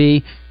minds to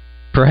be,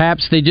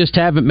 perhaps they just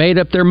haven't made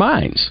up their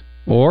minds,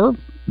 or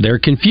they're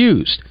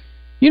confused.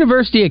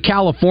 University of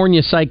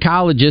California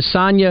psychologist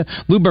Sonia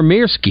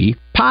Lubomirsky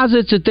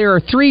posits that there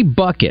are 3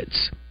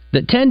 buckets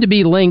that tend to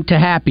be linked to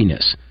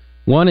happiness.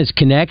 One is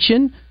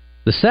connection.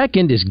 The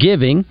second is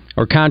giving,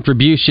 or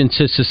contribution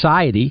to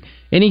society,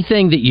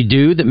 anything that you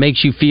do that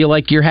makes you feel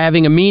like you're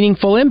having a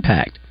meaningful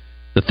impact.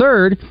 The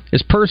third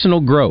is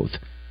personal growth.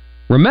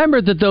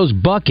 Remember that those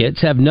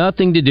buckets have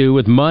nothing to do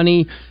with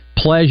money,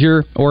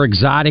 pleasure, or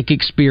exotic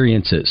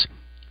experiences.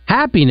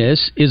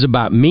 Happiness is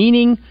about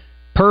meaning,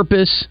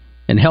 purpose,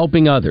 and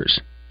helping others.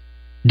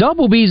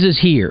 Double B's is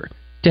here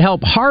to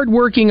help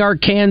hardworking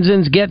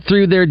Arkansans get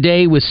through their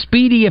day with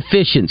speedy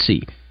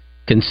efficiency,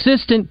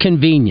 consistent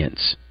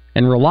convenience,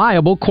 and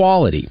reliable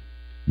quality.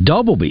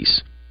 Double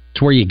B's.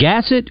 It's where you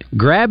gas it,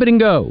 grab it, and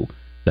go.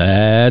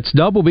 That's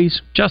Double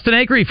B's. Justin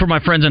Acree for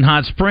my friends in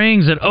Hot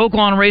Springs at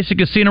Oaklawn Racing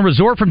Casino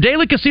Resort. From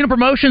daily casino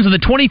promotions and the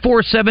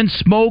 24/7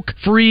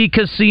 smoke-free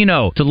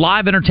casino to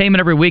live entertainment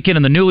every weekend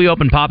in the newly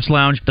opened Pops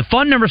Lounge, the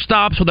fun never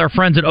stops with our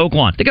friends at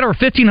Oaklawn. They got over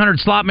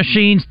 1,500 slot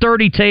machines,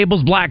 30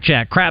 tables,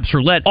 blackjack, craps,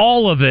 roulette,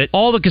 all of it.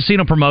 All the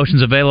casino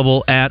promotions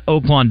available at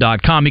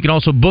Oaklawn.com. You can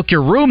also book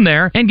your room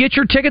there and get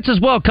your tickets as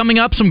well. Coming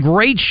up, some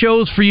great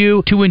shows for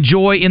you to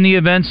enjoy in the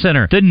event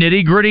center. The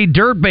Nitty Gritty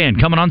Dirt Band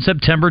coming on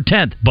September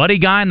 10th. Buddy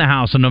Guy in the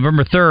house on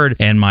November 3rd,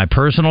 and my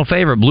personal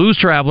favorite, Blues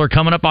Traveler,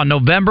 coming up on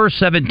November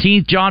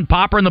 17th. John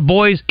Popper and the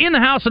boys in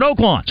the house at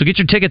Oaklawn. So get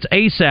your tickets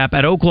ASAP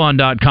at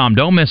Oaklawn.com.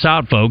 Don't miss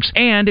out, folks.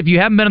 And if you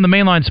haven't been in the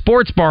Mainline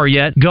Sports Bar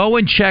yet, go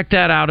and check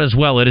that out as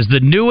well. It is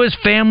the newest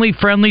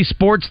family-friendly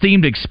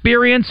sports-themed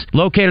experience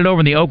located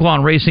over in the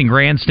Oaklawn Racing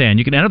Grandstand.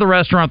 You can enter the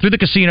restaurant through the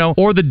casino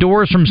or the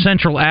doors from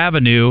Central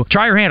Avenue.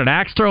 Try your hand at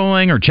axe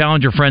throwing or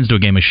challenge your friends to a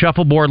game of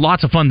shuffleboard.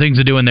 Lots of fun things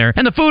to do in there.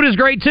 And the food is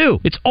great, too.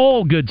 It's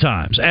all good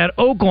times at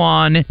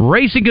Oaklawn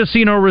Racing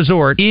Casino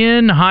Resort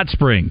in Hot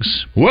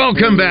Springs.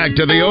 Welcome back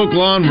to the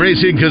Oaklawn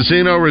Racing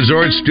Casino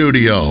Resort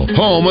Studio,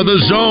 home of the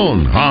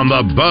Zone on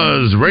the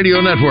Buzz Radio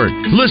Network.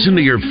 Listen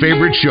to your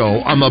favorite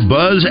show on the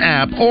Buzz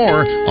app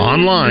or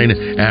online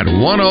at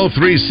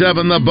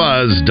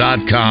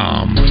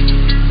 1037thebuzz.com.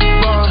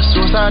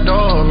 Suicide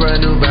door,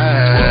 brand new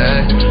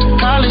bag.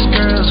 College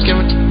girls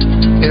giving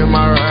in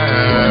my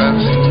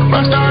raps.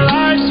 Rockstar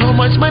life, so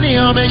much money,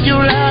 I'll make you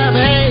laugh.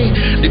 Hey,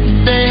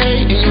 they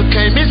hate and you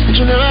can't miss what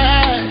you never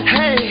had.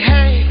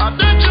 Hey, off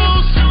the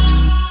juice,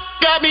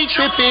 got me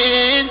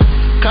tripping.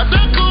 Cut the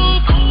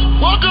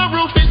coupe, walker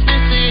roof is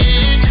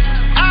missing.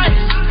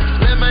 Ice,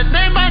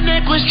 lemonade, my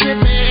neck was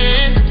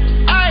tripping.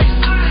 Ice,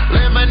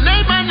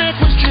 lemonade, my neck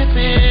was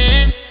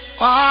tripping.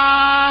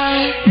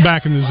 Why?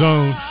 Back in the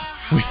zone,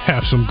 we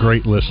have some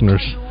great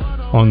listeners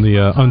on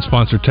the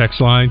unsponsored text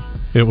line.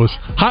 It was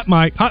hot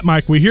mic,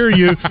 we hear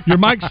you. Your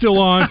mic's still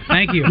on.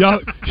 Thank you.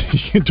 Y'all,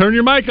 turn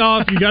your mic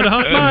off. You got a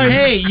hot mic.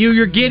 Hey,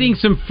 you're getting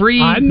some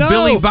free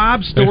Billy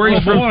Bob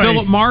stories from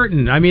Philip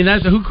Martin. I mean,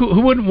 that's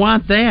who wouldn't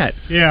want that?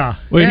 Yeah.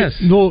 Well, yes.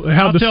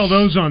 I'll tell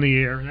those on the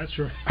air. That's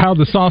right. How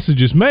the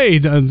sausage is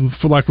made, and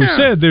like we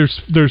said,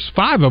 there's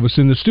 5 of us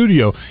in the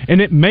studio,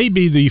 and it may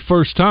be the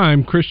first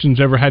time Christian's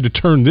ever had to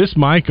turn this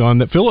mic on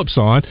that Philip's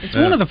on. It's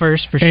one of the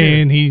first, for sure.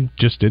 And he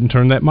just didn't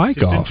turn that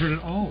mic off. Didn't turn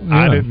it off. Yeah.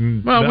 I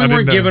didn't. Well, we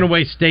weren't giving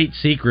away state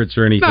secrets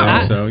or anything.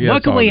 So yeah,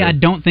 luckily, I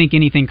don't think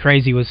anything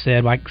crazy was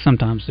said. Like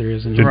sometimes there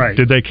is. Right.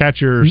 Did they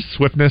catch your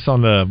swiftness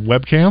on the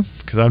webcam?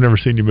 Because I've never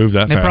seen you move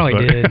that they fast. They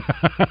probably did.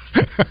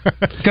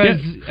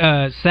 Because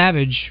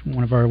Savage,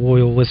 one of our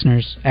loyal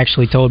listeners,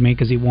 actually told me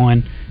because he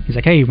won. He's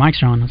like, "Hey, your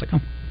mic's on." I was like,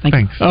 "Oh,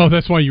 thanks." Oh,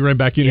 that's why you ran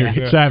back in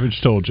here.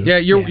 Savage told you. Yeah,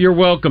 you're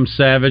welcome,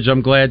 Savage.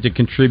 I'm glad to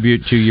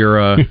contribute to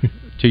your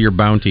to your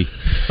bounty.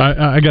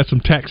 I got some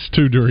texts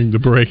too during the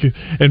break,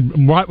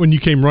 and right when you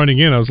came running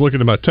in, I was looking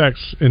at my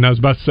texts, and I was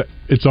about to say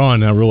it's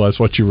on. And I realized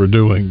what you were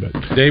doing. But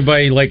did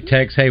anybody like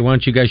text? Hey, why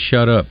don't you guys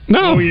shut up?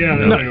 No,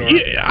 no.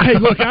 Hey,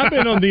 look, I've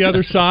been on the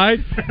other side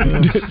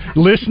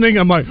listening.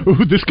 I'm like,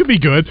 ooh, this could be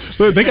good.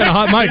 Look, they got a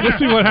hot mic. Let's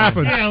see what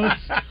happens.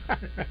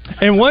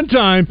 And one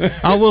time,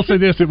 I will say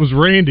this: it was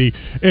Randy,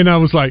 and I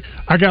was like,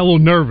 I got a little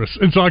nervous,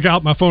 and so I got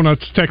out my phone. I was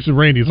texting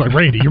Randy. It's like,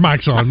 Randy, your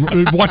mic's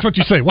on. Watch what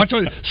you say.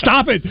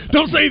 Stop it.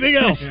 Don't say anything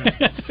else.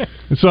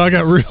 And so I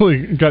got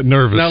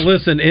nervous. Now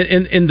listen,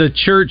 in the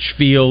church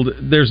field,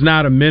 there's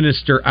not a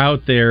minister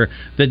out there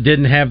that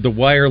didn't have the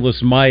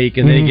wireless mic,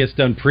 and then he gets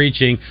done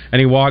preaching, and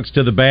he walks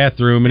to the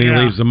bathroom, and he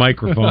leaves the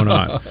microphone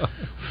on.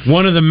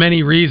 One of the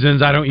many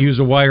reasons I don't use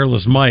a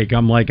wireless mic,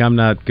 I'm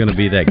not going to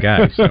be that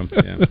guy. So,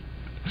 yeah.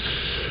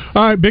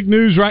 All right, big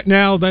news right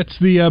now. That's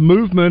the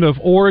movement of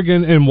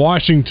Oregon and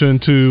Washington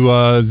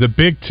to the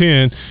Big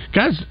Ten.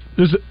 Guys,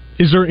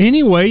 is there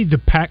any way the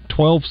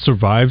Pac-12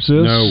 survives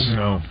this?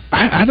 No.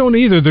 I don't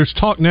either. There's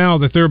talk now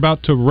that they're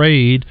about to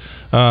raid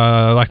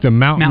like the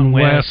Mountain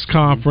West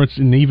Conference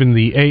and even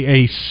the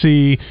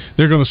AAC.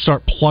 They're going to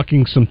start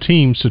plucking some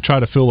teams to try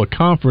to fill a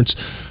conference.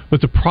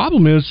 But the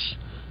problem is,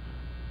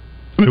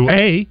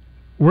 A,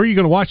 where are you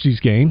going to watch these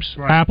games?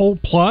 Right. Apple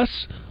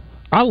Plus.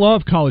 I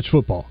love college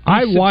football.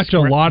 I watch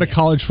a lot of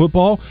college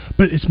football,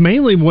 but it's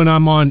mainly when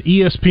I'm on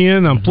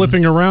ESPN, I'm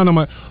flipping around, I'm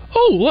like,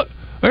 oh, look,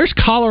 there's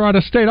Colorado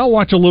State. I'll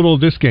watch a little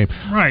of this game.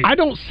 Right. I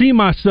don't see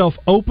myself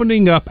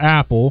opening up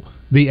Apple,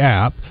 the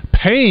app,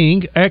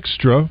 paying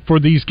extra for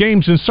these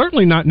games, and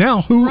certainly not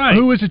now.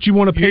 Who is it you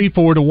want to pay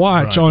for to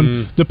watch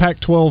on the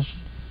Pac-12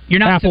 You're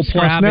not Apple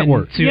Plus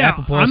network? To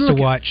Apple Plus to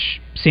watch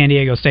San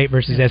Diego State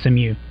versus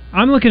SMU.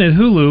 I'm looking at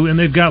Hulu, and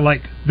they've got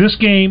like this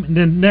game, and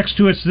then next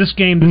to it's this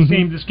game, this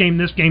game, this game,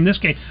 this game, this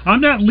game.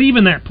 I'm not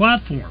leaving that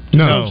platform to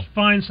go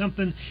find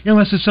something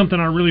unless it's something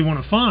I really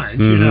want to find.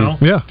 You know,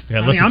 unless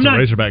it's a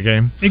Razorback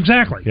game.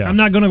 Exactly. Yeah. I'm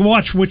not going to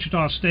watch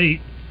Wichita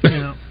State. You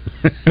know,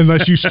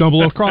 unless you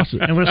stumble across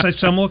it. Unless I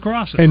stumble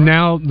across it. And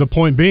now the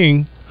point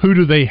being, who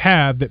do they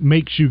have that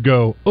makes you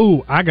go,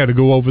 oh, I got to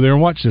go over there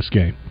and watch this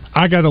game?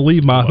 I got to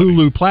leave my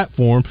Hulu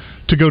platform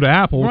to go to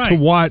Apple to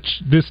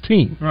watch this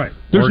team. Right.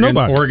 There's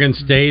nobody. Oregon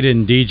State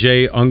and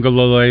DJ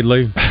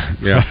Ungalele.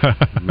 Yeah,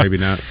 maybe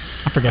not.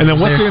 I forgot. And then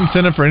what's the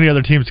incentive for any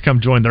other teams to come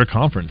join their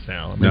conference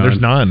now? I mean, there's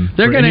none.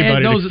 They're going to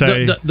end those.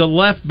 The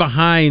left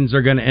behinds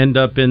are going to end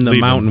up in the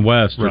Mountain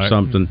West or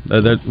something.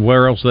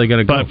 Where else are they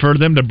going to go? But for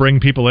them to bring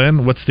people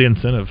in, what's the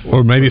incentive?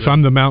 Or maybe if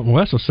I'm the Mountain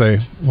West, I'll say,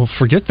 well,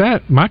 forget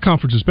that. My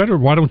conference is better.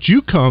 Why don't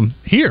you come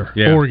here,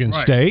 Oregon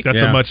State? That's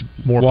a much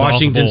more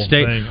Washington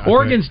State. Thing,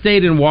 Oregon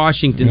State and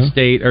Washington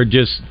State are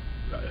just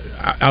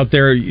out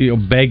there,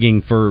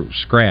 begging for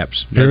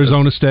scraps.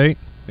 Arizona State,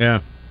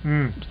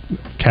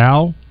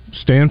 Cal,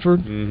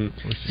 Stanford.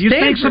 You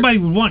think somebody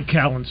would want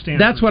Cal and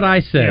Stanford? That's what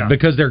I said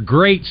because they're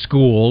great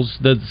schools.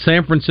 The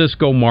San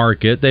Francisco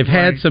market, they've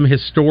had some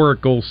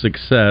historical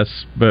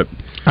success, but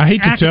I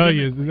hate to tell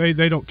you,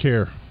 they don't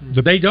care.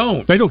 They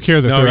don't. They don't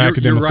care that they're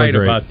academically You're right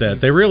great. about that.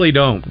 They really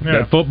don't.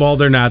 That football,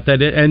 they're not.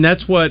 And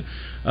that's what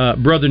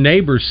Brother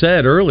Neighbors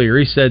said earlier.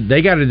 He said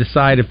they got to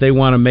decide if they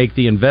want to make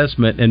the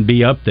investment and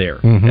be up there.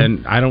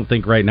 And I don't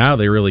think right now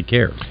they really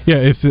care.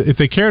 Yeah, if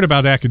they cared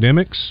about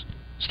academics,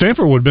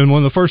 Stanford would have been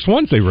one of the first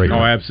ones they rated. Oh,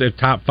 absolutely.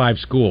 Top 5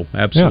 school.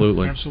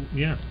 Absolutely. Yeah.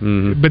 Absolutely.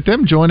 Yeah. But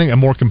them joining a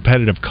more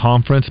competitive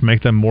conference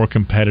make them more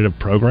competitive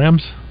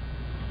programs?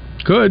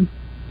 Could.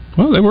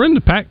 Well, they were in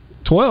the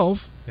Pac-12.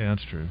 Yeah,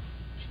 that's true.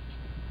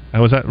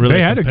 Was that really?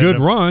 They had a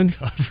good run.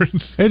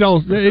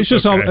 It's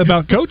just all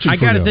about coaching. I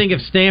got to think if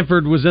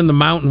Stanford was in the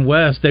Mountain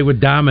West, they would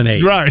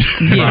dominate. Right?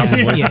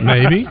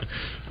 Maybe.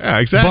 Yeah,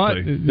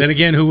 exactly. But then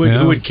again, who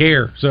would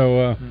care?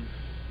 So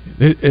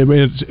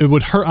it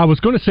would hurt. I was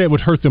going to say it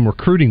would hurt them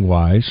recruiting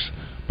wise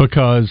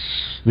because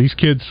these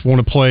kids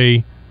want to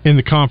play in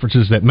the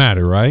conferences that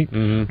matter, right?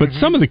 But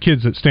some of the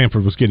kids that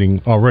Stanford was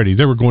getting already,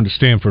 they were going to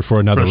Stanford for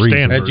another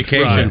reason.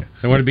 Education. Right.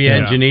 They want to be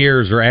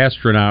engineers or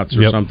astronauts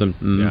or something.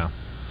 Yeah.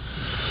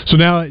 So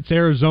now it's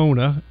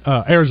Arizona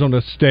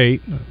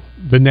State,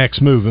 the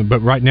next move.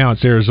 But right now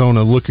it's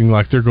Arizona looking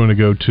like they're going to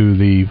go to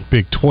the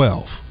Big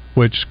 12,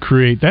 which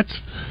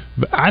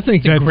I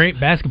think that's great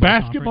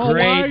basketball.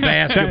 Great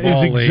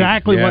basketball. That is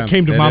exactly what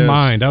came to my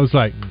mind. I was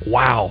like,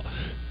 wow.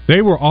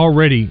 They were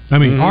already,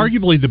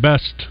 arguably the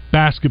best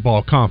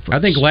basketball conference. I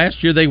think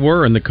last year they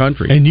were in the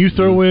country. And you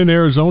throw in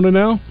Arizona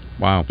now?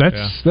 Wow. That's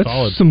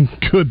some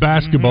good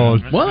basketball.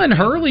 Well, and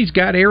Hurley's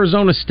got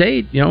Arizona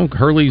State.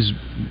 Hurley's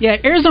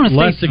Arizona State's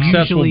less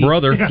successful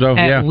brother. So,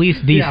 at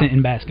least decent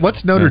in basketball.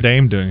 What's Notre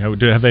Dame doing?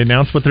 Have they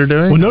announced what they're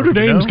doing? Well, Notre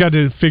Dame's got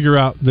to figure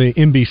out the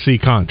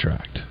NBC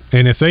contract.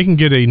 And if they can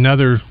get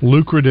another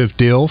lucrative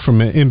deal from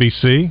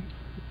NBC,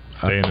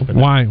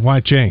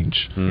 Why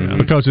change? Mhm.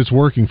 Because it's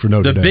working for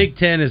Notre Dame. The Big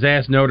Ten has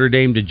asked Notre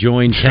Dame to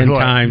join 10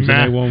 times,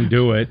 and they won't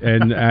do it.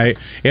 And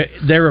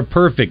they're a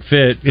perfect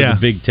fit for the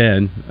Big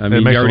Ten. I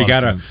mean, you already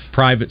got a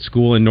private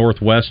school in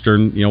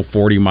Northwestern,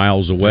 40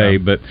 miles away,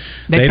 but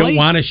they don't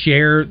want to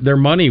share their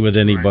money with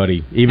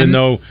anybody, even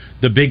though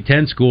the Big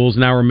Ten schools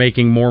now are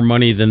making more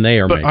money than they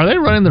are making. Are they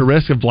running the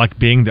risk of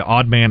being the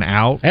odd man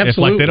out?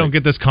 Absolutely. If they don't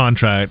get this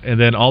contract and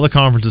then all the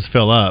conferences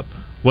fill up,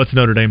 what's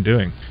Notre Dame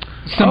doing?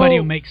 Somebody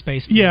will make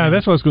space for them.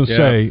 That's what I was going to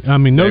say. I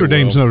mean, Notre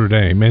Dame's Notre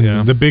Dame,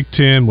 and the Big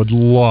Ten would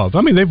love.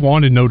 I mean, they've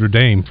wanted Notre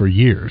Dame for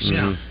years,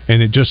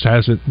 and it just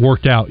hasn't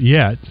worked out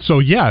yet. So,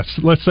 yes,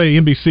 let's say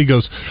NBC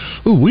goes,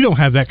 ooh, we don't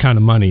have that kind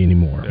of money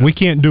anymore. We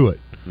can't do it.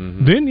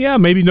 Mm-hmm.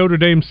 Then, maybe Notre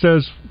Dame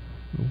says,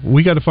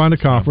 we got to find a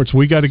conference.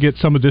 We got to get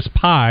some of this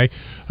pie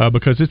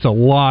because it's a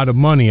lot of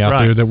money out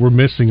there that we're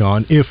missing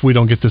on if we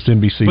don't get this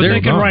NBC. But they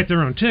can write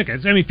their own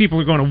tickets. I mean, people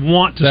are going to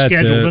want to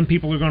schedule them.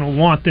 People are going to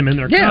want them in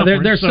their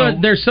conference.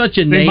 They're such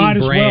a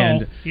name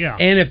brand.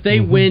 And if they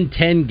win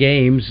 10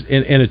 games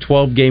in a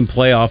 12-game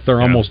playoff,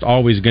 they're almost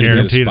always going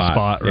to get a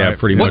spot. Right? Yeah,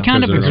 pretty much. What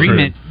kind of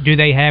agreement do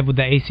they have with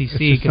the ACC?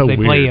 Because they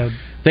play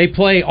They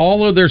play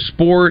all of their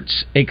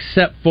sports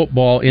except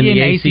football in the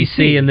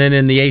ACC, and then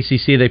in the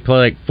ACC they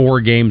play 4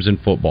 games in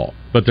football,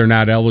 but they're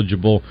not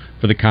eligible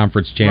for the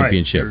conference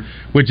championship,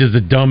 which is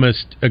the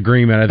dumbest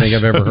agreement I think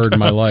I've ever heard in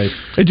my life.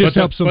 It just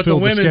helps them fill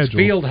the schedule. But the women's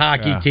field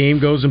hockey team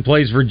goes and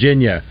plays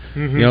Virginia,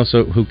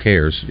 so who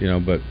cares?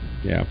 But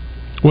yeah.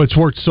 Well, it's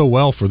worked so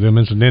well for them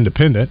as an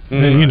independent,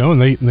 and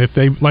if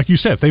they, like you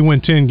said, if they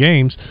win 10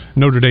 games,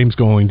 Notre Dame's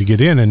going to get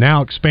in, and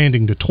now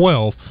expanding to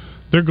 12.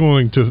 They're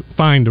going to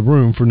find a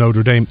room for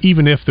Notre Dame,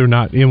 even if they're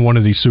not in one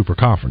of these super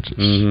conferences.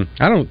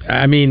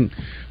 Mm-hmm.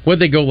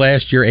 What'd they go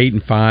last year,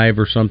 8-5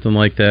 or something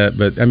like that?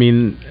 But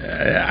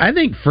I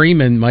think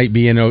Freeman might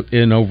be in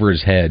over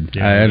his head.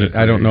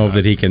 I don't know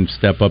that he can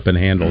step up and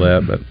handle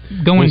that, but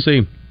we'll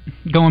see.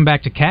 Going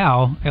back to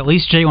Cal, at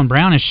least Jaylen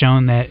Brown has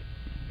shown that,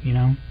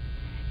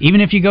 even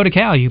if you go to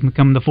Cal, you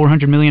become the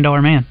 $400 million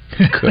man.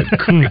 Good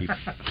grief.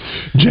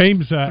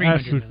 James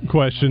asked the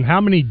question, how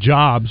many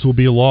jobs will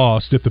be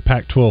lost if the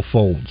Pac-12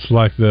 folds,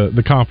 like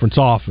the conference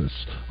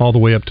office, all the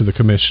way up to the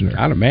commissioner?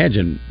 I'd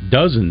imagine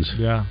dozens.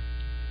 Yeah.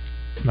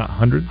 Not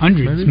hundreds?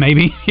 Hundreds,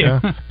 maybe.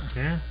 Yeah.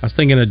 I was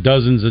thinking of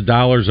dozens of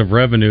dollars of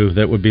revenue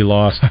that would be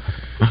lost.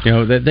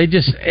 They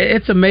just,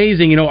 it's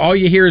amazing. All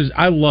you hear is,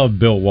 I love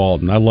Bill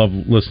Walton. I love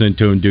listening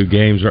to him do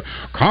games.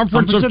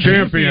 Conference of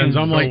Champions.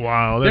 I'm like,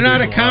 they're not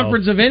a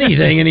conference of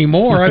anything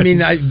anymore. I mean,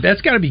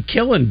 that's got to be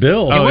killing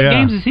Bill. What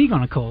games is he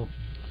going to call?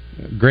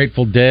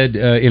 Grateful Dead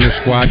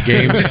inter-squad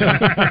games.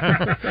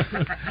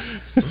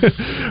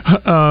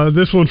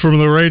 This one from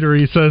the Raider.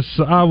 He says,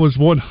 I was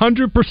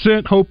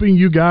 100% hoping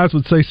you guys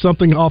would say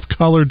something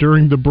off-color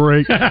during the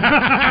break.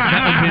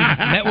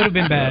 That would have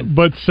been bad.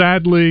 But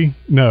sadly,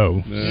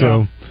 no. Yeah.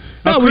 So...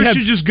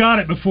 Christian just got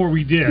it before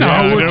we did.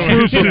 No,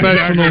 we're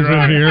professionals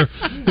in here.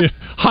 Yeah,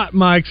 hot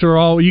mics are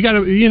all you got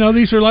to.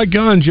 These are like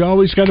guns. You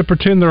always got to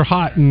pretend they're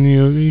hot, and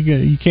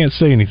you can't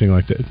say anything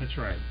like that. That's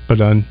right. But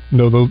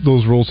no,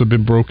 those rules have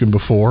been broken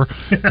before,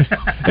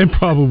 and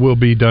probably will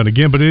be done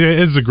again. But it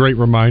is a great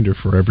reminder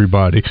for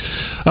everybody.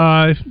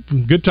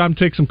 Good time to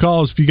take some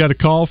calls. If you got a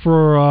call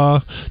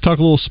for talk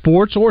a little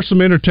sports or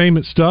some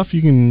entertainment stuff,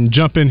 you can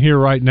jump in here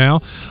right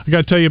now. I got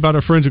to tell you about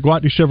our friends at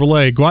Gwatney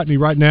Chevrolet. Gwatney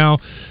right now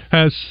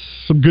has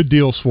some good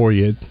deals for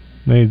you.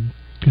 They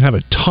have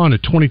a ton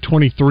of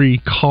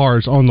 2023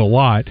 cars on the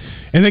lot,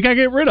 and they got to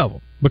get rid of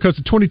them because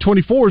the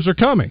 2024s are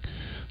coming.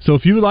 So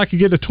if you would like to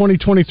get a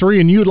 2023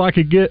 and you would like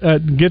to get a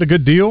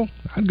good deal,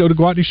 I'd go to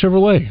Gwatney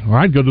Chevrolet, or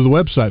I'd go to the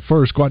website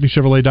first,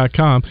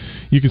 GwatneyChevrolet.com.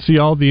 You can see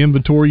all the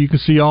inventory, you can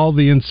see all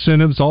the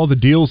incentives, all the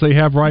deals they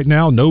have right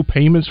now, no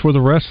payments for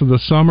the rest of the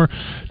summer.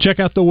 Check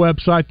out the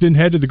website, then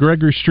head to the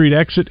Gregory Street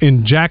exit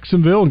in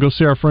Jacksonville and go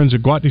see our friends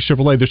at Gwatney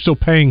Chevrolet. They're still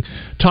paying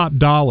top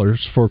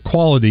dollars for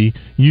quality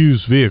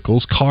used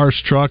vehicles,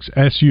 cars, trucks,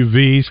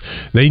 SUVs.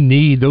 They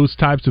need those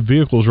types of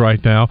vehicles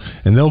right now,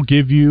 and they'll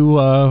give you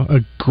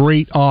a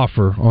great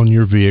offer on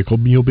your vehicle.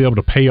 You'll be able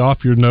to pay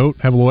off your note,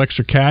 have a little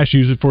extra cash,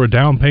 use it for a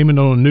down payment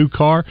on a new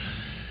car.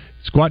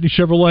 It's Gwatney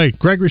Chevrolet,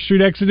 Gregory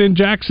Street exit in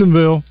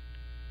Jacksonville.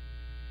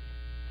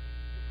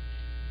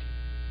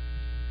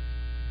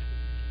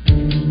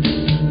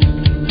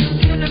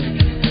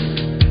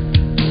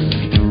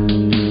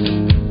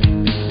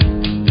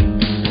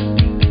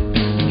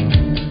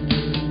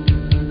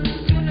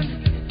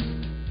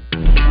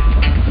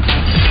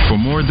 For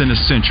more than a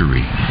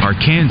century,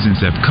 Arkansans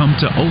have come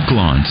to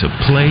Oaklawn to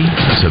play,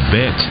 to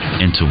bet,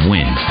 and to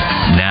win.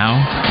 Now,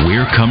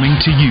 we're coming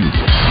to you.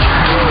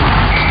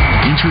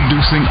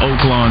 Introducing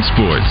Oaklawn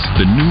Sports,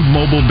 the new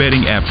mobile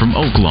betting app from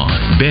Oaklawn.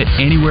 Bet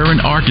anywhere in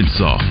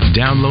Arkansas.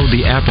 Download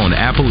the app on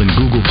Apple and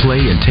Google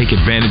Play and take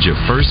advantage of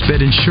first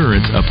bet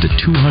insurance up to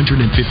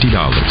 $250.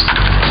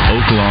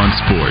 Oaklawn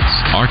Sports,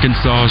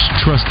 Arkansas's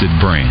trusted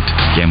brand.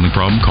 Gambling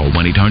problem? Call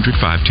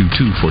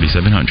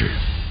 1-800-522-4700.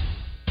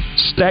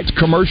 Stacked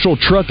Commercial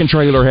Truck and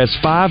Trailer has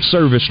 5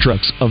 service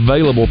trucks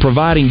available,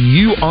 providing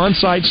you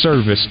on-site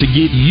service to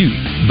get you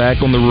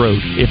back on the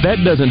road. If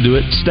that doesn't do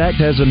it, Stacked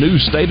has a new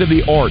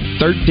state-of-the-art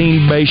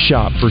 13-bay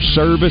shop for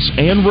service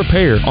and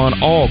repair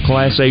on all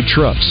Class A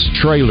trucks,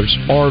 trailers,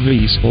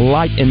 RVs,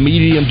 light and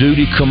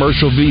medium-duty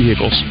commercial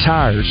vehicles,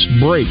 tires,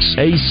 brakes,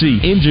 AC,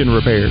 engine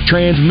repair,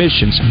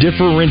 transmissions,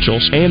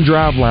 differentials, and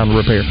driveline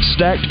repair.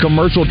 Stacked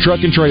Commercial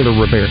Truck and Trailer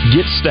Repair.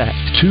 Get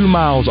Stacked, 2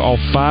 miles off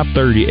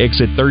 530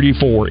 exit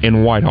 34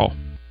 in Whitehall.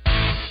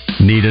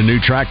 Need a new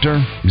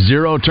tractor?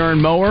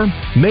 Zero-turn mower?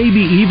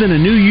 Maybe even a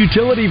new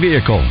utility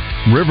vehicle?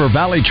 River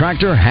Valley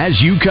Tractor has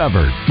you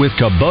covered. With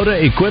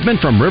Kubota equipment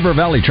from River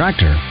Valley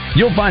Tractor,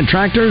 you'll find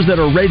tractors that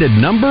are rated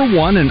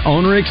 #1 in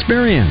owner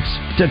experience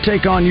to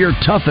take on your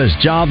toughest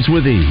jobs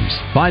with ease.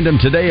 Find them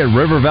today at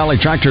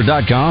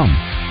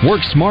rivervalleytractor.com.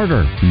 Work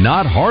smarter,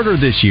 not harder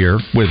this year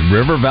with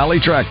River Valley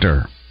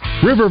Tractor.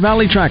 River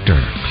Valley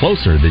Tractor,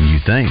 closer than you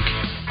think.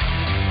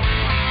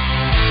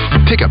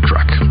 Pickup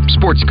truck,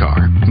 sports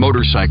car,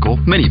 motorcycle,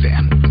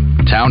 minivan,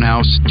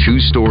 townhouse,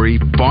 2-story,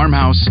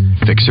 farmhouse,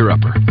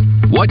 fixer-upper.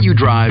 What you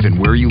drive and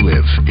where you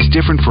live is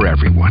different for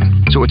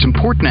everyone, so it's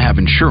important to have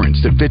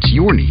insurance that fits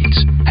your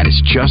needs and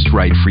is just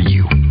right for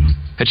you.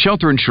 At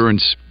Shelter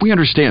Insurance, we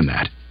understand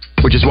that,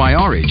 which is why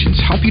our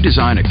agents help you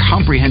design a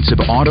comprehensive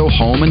auto,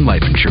 home, and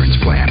life insurance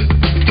plan.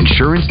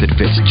 Insurance that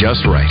fits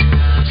just right.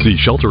 See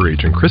Shelter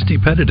Agent Christy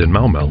Pettit in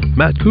Maumelle,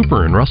 Matt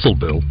Cooper in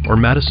Russellville, or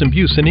Madison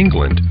Buse in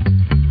England.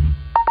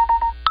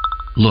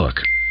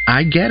 Look,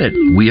 I get it.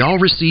 We all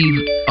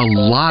receive a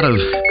lot of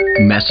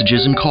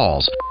messages and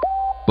calls.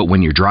 But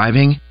when you're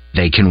driving,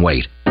 they can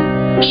wait.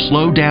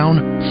 Slow down,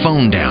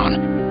 phone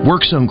down.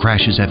 Work zone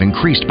crashes have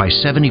increased by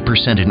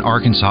 70% in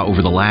Arkansas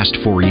over the last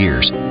 4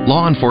 years.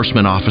 Law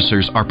enforcement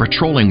officers are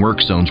patrolling work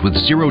zones with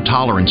zero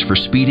tolerance for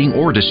speeding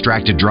or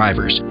distracted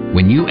drivers.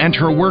 When you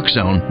enter a work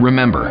zone,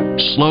 remember,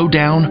 slow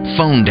down,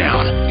 phone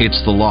down.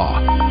 It's the law.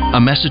 A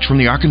message from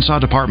the Arkansas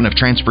Department of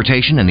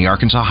Transportation and the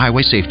Arkansas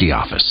Highway Safety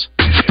Office.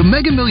 The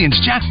Mega Millions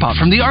jackpot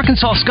from the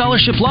Arkansas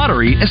Scholarship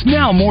Lottery is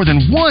now more than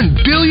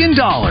 $1 billion.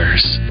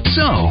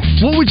 So,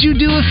 what would you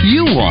do if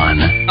you won?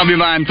 I'll be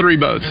buying 3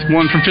 boats.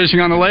 One for fishing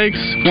on the lakes,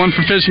 one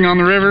for fishing on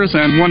the rivers,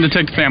 and one to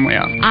take the family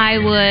out. I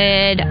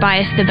would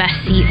buy us the best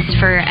seats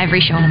for every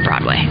show on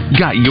Broadway.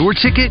 Got your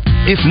ticket?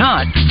 If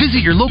not,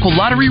 visit your local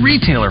lottery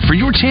retailer for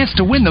your chance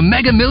to win the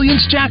Mega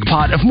Millions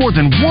jackpot of more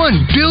than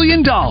 $1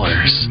 billion.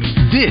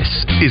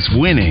 This is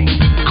winning.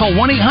 Call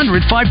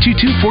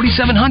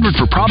 1-800-522-4700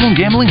 for Problem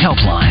Gambling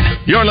Helpline.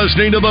 You're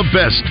listening to the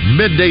best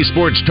midday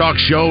sports talk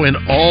show in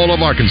all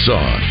of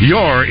Arkansas.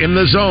 You're in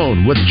the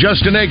zone with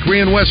Justin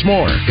Acree and Wes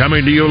Moore,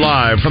 coming to you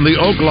live from the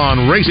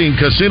Oaklawn Racing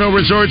Casino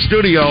Resort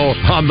Studio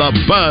on the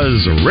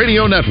Buzz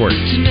Radio Network.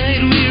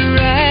 Tonight we're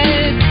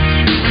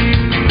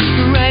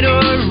right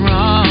or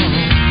wrong.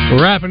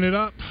 We're wrapping it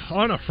up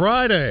on a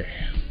Friday.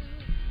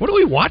 What are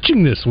we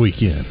watching this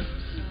weekend?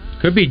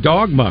 Could be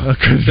Dogma.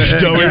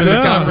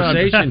 The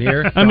conversation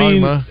here. I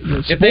mean,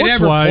 if they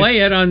never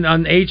play it on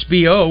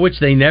HBO, which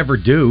they never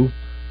do,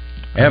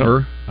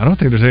 ever. I don't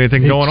think there's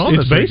anything going on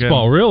this weekend. It's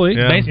baseball, really.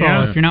 Yeah.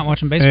 Baseball. If you're not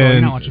watching baseball, you're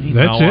not watching either.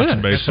 That's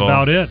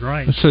about it,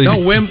 right? No,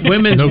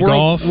 women's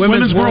golf.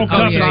 Women's World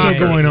Cup is still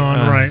going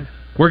on, right?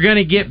 We're going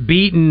to get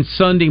beaten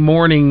Sunday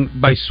morning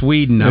by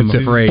Sweden, I'm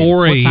afraid.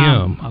 4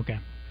 a.m. Okay.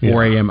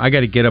 4 a.m. I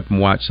got to get up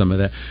and watch some of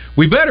that.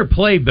 We better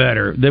play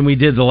better than we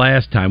did the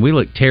last time. We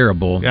look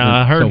terrible. Yeah,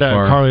 I heard that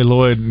Carly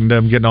Lloyd and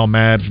them getting all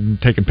mad and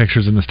taking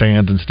pictures in the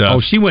stands and stuff. Oh,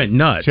 she went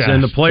nuts,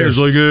 and the players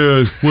like,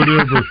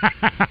 whatever.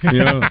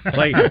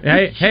 Like,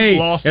 hey,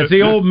 it's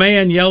the old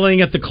man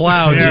yelling at the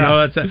clouds.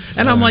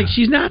 And I'm like,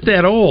 she's not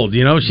that old.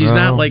 She's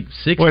not like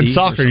 60. Well, in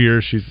soccer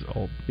years, she's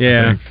old.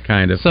 Yeah,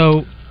 kind of.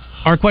 So,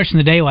 our question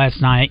of the day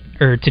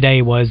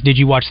today was, did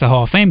you watch the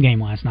Hall of Fame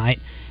game last night?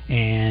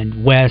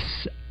 And Wes,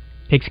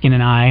 Pigskin,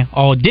 and I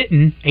all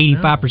didn't.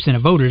 85%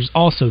 of voters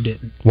also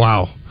didn't.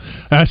 Wow.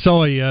 I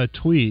saw a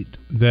tweet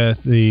that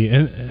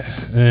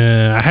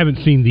I haven't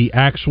seen the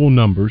actual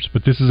numbers,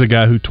 but this is a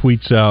guy who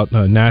tweets out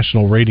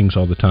national ratings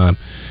all the time.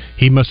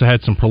 He must have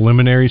had some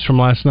preliminaries from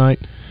last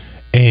night,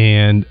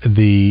 and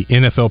the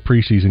NFL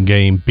preseason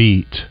game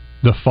beat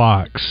the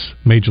Fox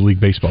Major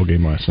League Baseball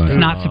game last night. It's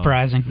not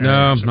surprising. No,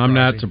 I'm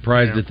not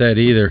surprised at that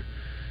either.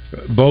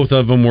 Both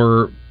of them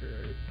were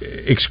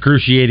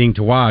excruciating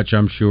to watch,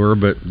 I'm sure,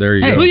 but there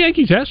you go. Well,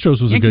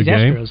 Yankees-Astros was a good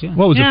game. Yeah.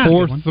 What was it,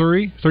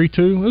 4-3, 3-2?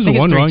 It was a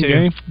one-run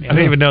game. I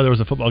didn't even know there was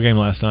a football game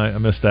last night. I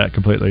missed that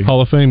completely.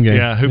 Hall of Fame game.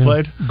 Yeah, who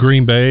played?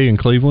 Green Bay and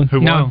Cleveland.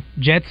 Who won?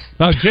 Jets.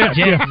 Oh, Jets.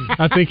 Yeah.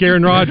 I think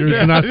Aaron Rodgers,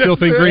 and I still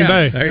think Green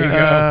Bay. There you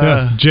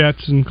go.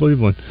 Jets and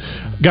Cleveland.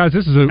 Guys,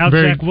 this is a How'd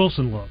very... Zach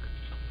Wilson look?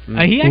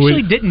 He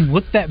actually didn't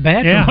look that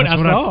bad from what I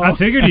saw. I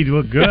figured he'd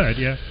look good,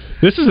 yeah.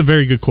 This is a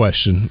very good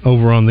question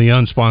over on the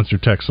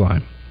unsponsored text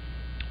line.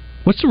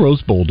 What's the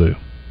Rose Bowl do?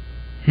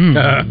 Find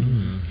a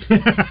new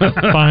That's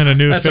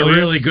affiliate. That's a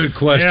really good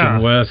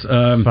question, Wes.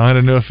 Find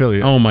a new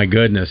affiliate. Oh, my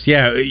goodness.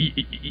 Yeah,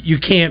 you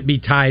can't be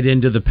tied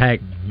into the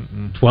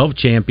Pac-12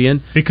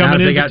 champion. Become now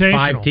an they got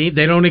invitational. 5 teams.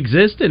 They don't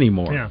exist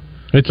anymore. Yeah.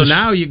 So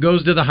now it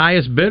goes to the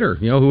highest bidder.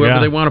 Whoever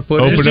they want to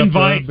put in.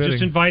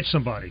 Just invite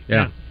somebody.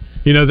 Yeah.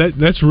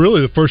 That's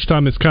really the first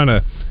time it's kind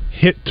of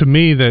hit to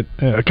me that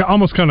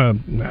almost kind of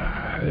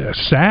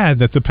sad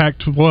that the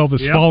Pac-12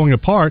 is falling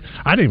apart.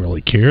 I didn't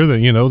really care that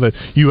that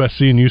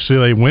USC and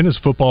UCLA win as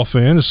a football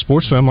fan, as a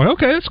sports fan. I'm like,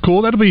 okay, that's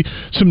cool. That'll be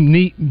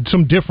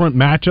some different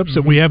matchups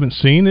that we haven't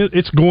seen.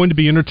 It's going to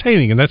be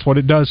entertaining, and that's what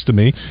it does to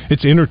me.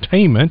 It's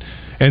entertainment.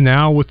 And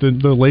now with the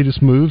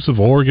latest moves of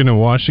Oregon and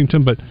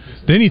Washington, but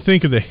then you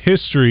think of the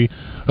history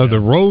of the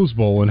Rose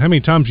Bowl and how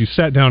many times you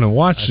sat down and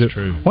watched it.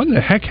 True. What in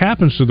the heck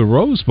happens to the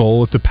Rose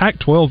Bowl if the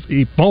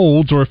Pac-12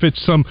 folds or if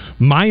it's some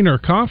minor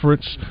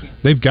conference?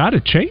 They've got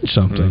to change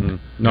something.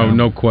 Mm-hmm.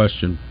 No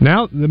question.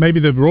 Now maybe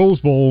the Rose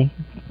Bowl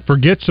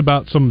forgets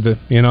about some of the,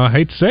 I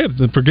hate to say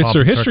it, forgets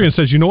their history and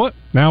says, you know what?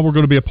 Now we're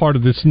going to be a part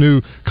of this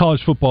new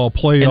college football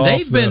playoff.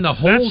 And they've been the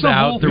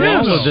holdout through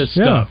all of this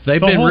stuff.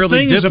 They've been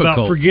really difficult. The whole thing is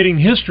about forgetting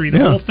history. The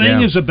whole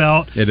thing is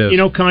about,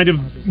 kind of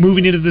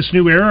moving into this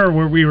new era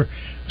where we were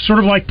sort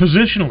of like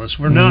positionalists.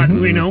 We're not,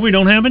 we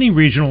don't have any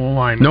regional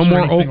alignments. No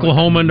more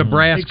Oklahoma,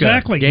 Nebraska.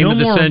 Exactly. Game of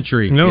the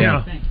century. No.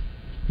 Yeah.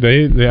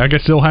 They, I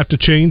guess they'll have to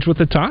change with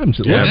the times,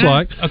 it looks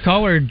like. A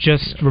caller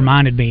just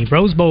reminded me,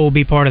 Rose Bowl will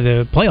be part of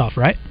the playoff,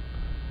 right?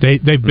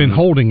 They've been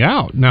holding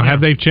out. Now, have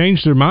they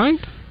changed their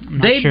mind?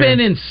 They've been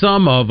in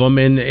some of them,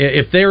 and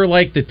if they're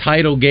like the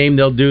title game,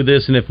 they'll do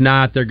this, and if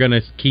not, they're going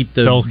to keep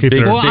the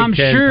Big I'm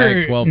 10, sure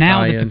Pac-12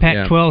 now that the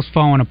Pac-12's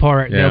falling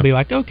apart, they'll be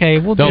like, okay,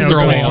 we'll do the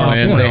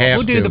playoff.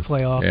 We'll do the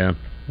playoff. Yeah.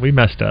 We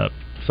messed up.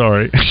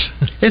 Sorry.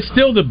 It's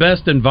still the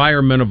best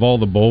environment of all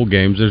the bowl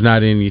games. There's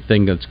not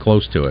anything that's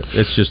close to it.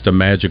 It's just a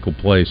magical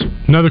place.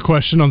 Another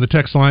question on the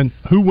text line.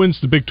 Who wins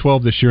the Big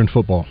 12 this year in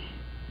football?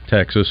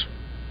 Texas.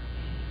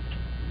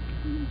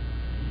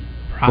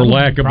 For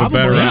lack of a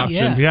better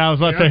option. Yeah, I was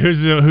about to say,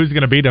 who's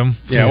going to beat them?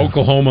 Yeah,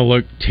 Oklahoma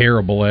looked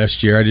terrible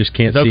last year. I just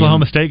can't see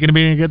Oklahoma State going to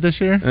be any good this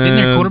year? Didn't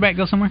their quarterback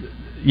go somewhere?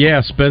 Yeah,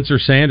 Spencer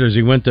Sanders.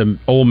 He went to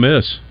Ole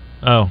Miss.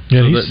 Oh.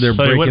 Yeah, so they're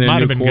breaking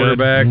a new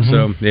quarterback.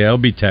 So, it'll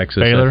be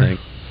Texas, Baylor, I think.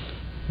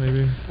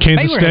 Maybe.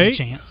 Kansas Baylor State? has a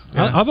chance.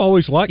 I've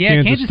always liked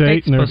Kansas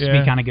State. State's supposed to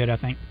be kind of good, I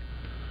think.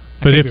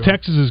 But if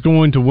Texas is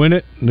going to win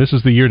it, this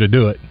is the year to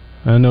do it.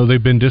 I know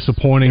they've been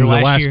disappointing the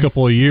last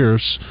couple of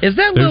years. Is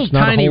that little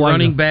tiny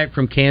running back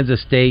from Kansas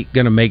State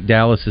going to make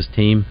Dallas's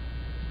team?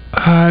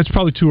 It's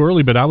probably too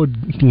early, but I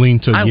would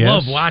lean to yes. I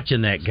love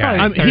watching that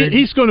guy.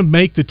 He's going to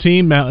make the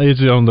team. Now, is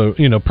it on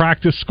the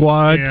practice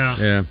squad?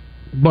 Yeah.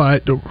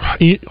 But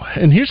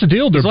and here's the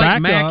deal: they're like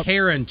back Mac up.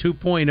 Heron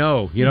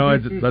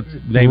 2.0. That's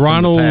named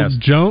Ronald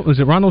Jones. Is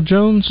it Ronald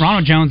Jones?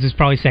 Ronald Jones is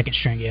probably second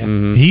string.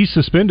 Yeah, He's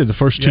suspended the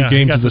first two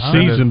games of the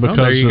season because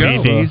of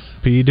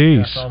PEDs.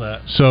 Yeah, I saw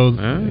that. So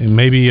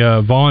maybe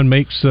Vaughn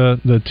makes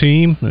the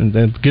team and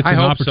gets an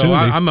opportunity. So.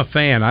 I'm a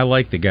fan. I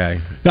like the guy.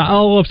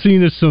 All I've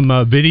seen is some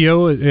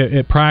video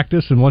at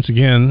practice, and once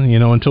again,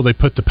 until they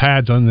put the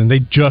pads on, and they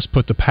just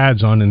put the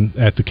pads on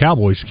at the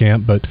Cowboys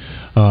camp. But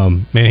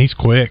man, he's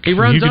quick. He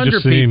runs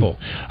under people.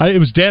 It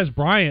was Dez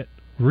Bryant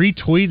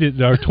retweeted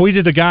or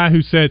tweeted a guy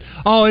who said,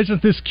 "Oh,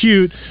 isn't this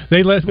cute?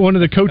 They let one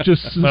of the coach's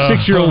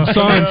 6-year-old sons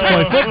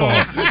play football."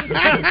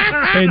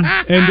 and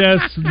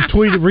Dez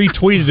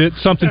retweeted it,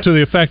 something to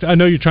the effect, "I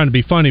know you're trying to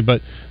be funny,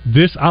 but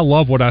I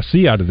love what I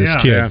see out of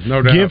this kid. Yeah,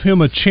 no doubt. Give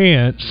him a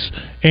chance,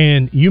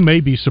 and you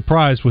may be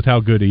surprised with how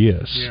good he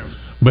is." Yeah.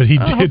 But he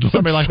did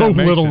look like so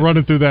little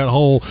running through that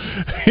hole.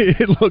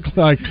 It looked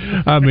like,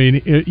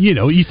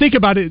 you think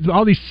about it,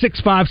 all these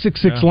 6'5",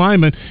 6'6"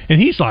 linemen,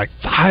 and he's like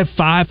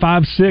 5'5",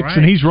 5'6",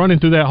 and he's running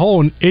through that hole,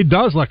 and it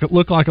does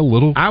look like a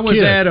little I was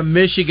kid. at a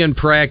Michigan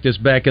practice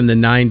back in the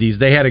 90s.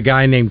 They had a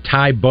guy named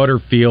Ty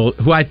Butterfield,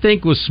 who I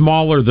think was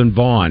smaller than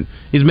Vaughn.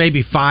 He's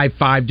maybe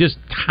 5'5", just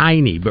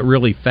tiny, but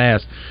really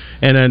fast.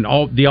 And then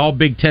the all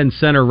Big Ten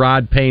center,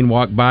 Rod Payne,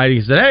 walked by, and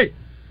he said, "Hey,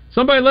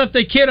 somebody left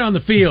their kid on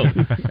the field,"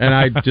 and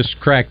I just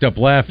cracked up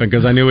laughing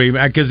because I knew he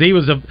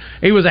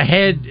was a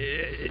head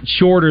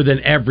shorter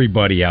than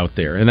everybody out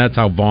there, and that's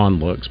how Vaughn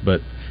looks.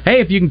 But hey,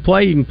 if you can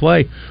play, you can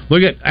play.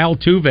 Look at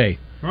Altuve.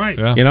 Right.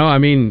 Yeah. Look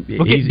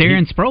at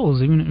Darren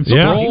Sproles. Even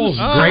Sproles,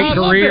 great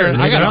career.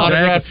 I got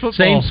autographed football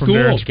Same from school,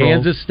 Darren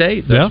Kansas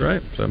State. That's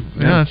right. So,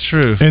 yeah, that's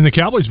true. And the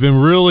Cowboys have been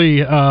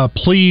really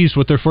pleased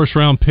with their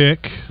first-round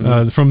pick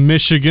from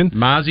Michigan.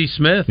 Mozzie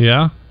Smith.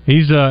 Yeah.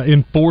 He's an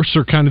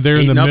enforcer kind of there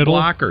in the middle.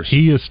 Blockers.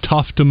 He is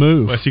tough to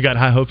move. So you got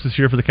high hopes this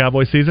year for the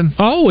Cowboys season?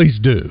 I always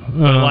do.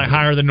 Like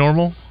higher than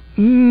normal?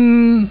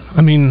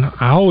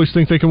 I always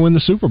think they can win the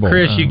Super Bowl.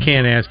 Chris, you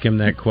can't ask him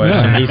that question.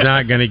 Yeah. He's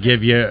not going to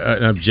give you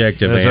an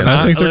objective answer.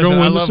 I think they're going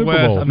to win the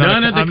Super Bowl.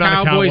 None of the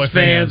Cowboys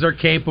fans are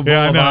capable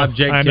of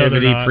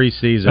objectivity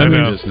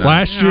preseason.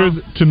 Last year,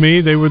 to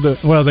me, they were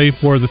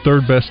the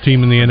third best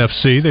team in the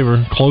NFC. They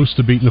were close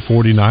to beating the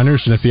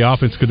 49ers, and if the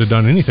offense could have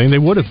done anything, they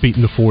would have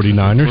beaten the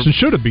 49ers and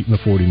should have beaten the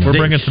 49ers. We're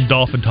bringing some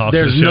Dolphin talk.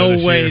 There's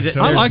no way that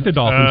I like the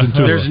Dolphins.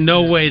 There's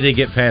no way they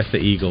get past the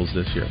Eagles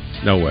this year.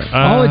 No way.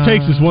 All it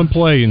takes is one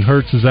play, and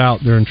Hurts is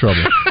out. They're in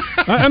trouble.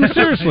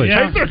 Seriously.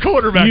 Take their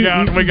quarterback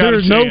out and we got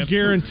There's a no chance.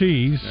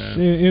 guarantees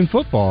in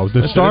football. The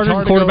Listen, starter it's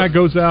hard to quarterback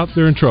goes out,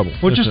 they're in trouble.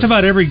 Well, just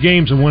about every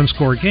game's a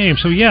one-score game.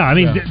 So, yeah, I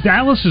mean,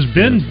 Dallas has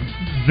been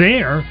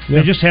there.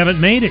 They just haven't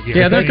made it yet.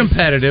 Yeah, they're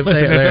competitive.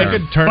 Listen, if they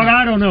could turn, but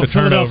I don't know. the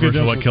turnovers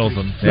Philadelphia are what kills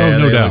them.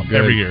 No doubt.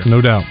 Every year.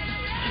 No doubt.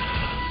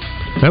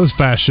 That was a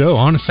fast show,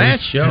 honestly.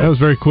 Fast show. That was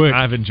very quick.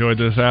 I've enjoyed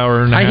this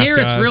hour and a half, I hear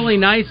guys. it's really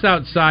nice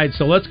outside,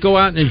 so let's go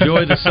out and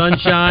enjoy the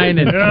sunshine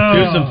and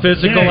do some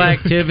physical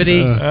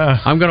activity.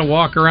 I'm going to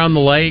walk around the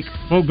lake.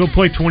 Well, go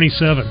play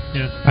 27.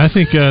 Yeah. I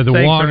think the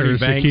Thanks, water Ernie is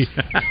the Banks. key.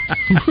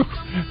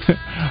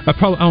 I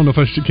don't know if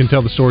I can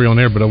tell the story on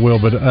air, but I will.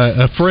 But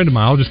a friend of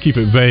mine, I'll just keep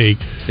it vague,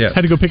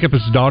 had to go pick up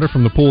his daughter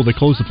from the pool. They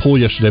closed the pool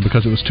yesterday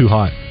because it was too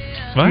hot.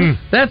 What?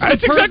 That's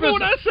exactly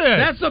what I said.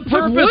 That's the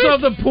purpose of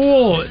the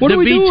pool. What to are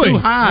we be doing? too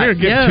hot. We're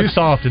getting too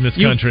soft in this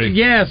country.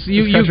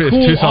 You country is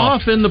cool too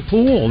soft. off in the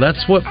pool.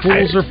 That's what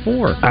pools are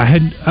for.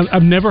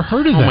 I've never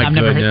heard of that. I've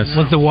never heard.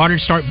 Was the water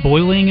start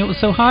boiling? It was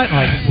so hot.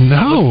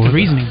 No. What's the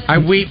reasoning? I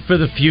weep for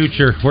the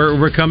future. We're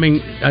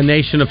becoming a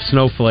nation of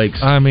snowflakes.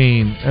 I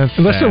mean,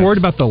 unless they're worried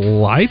about the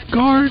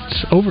lifeguards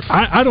over.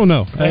 I don't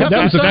know. That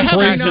was a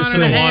crazy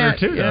thing. Water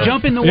too. Though.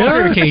 Jump in the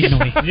water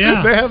occasionally.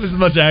 Yeah, they have as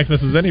much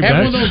access as anybody.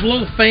 Have one of those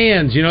little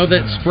fans,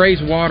 that sprays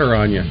water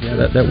on you.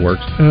 Yeah, that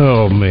works.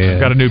 Oh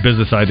man, got a new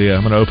business idea.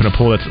 I'm going to open a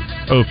pool that's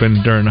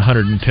open during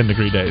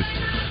 110-degree days.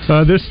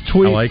 This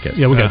tweet, I like it.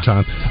 Yeah, we got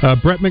time.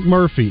 Brett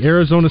McMurphy,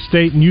 Arizona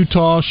State and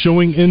Utah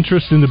showing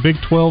interest in the Big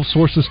 12.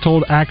 Sources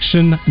told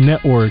Action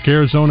Network.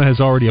 Arizona has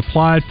already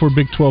applied for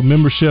Big 12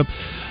 membership.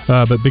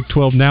 But Big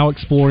 12 now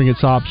exploring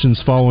its options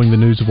following the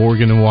news of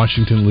Oregon and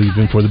Washington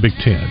leaving for the Big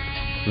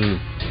 10.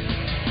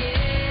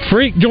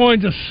 Freak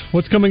joins us.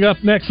 What's coming up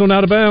next on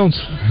Out of Bounds?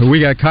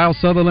 We got Kyle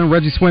Sutherland,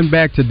 Reggie Swin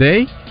back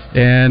today,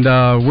 and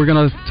we're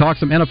going to talk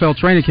some NFL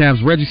training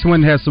camps. Reggie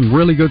Swin has some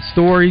really good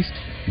stories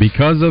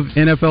because of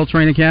NFL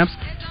training camps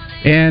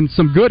and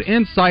some good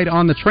insight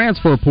on the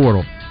transfer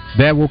portal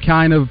that will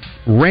kind of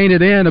rein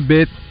it in a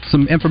bit,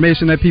 some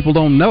information that people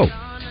don't know.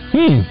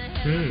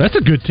 That's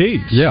a good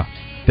tease. Yeah,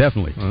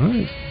 definitely. All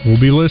right. We'll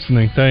be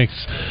listening. Thanks.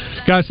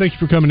 Guys, thank you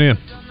for coming in.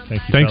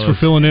 Thanks for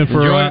filling in for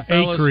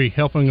Acree,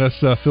 helping us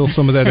fill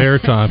some of that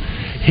airtime.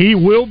 He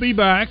will be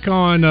back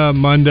on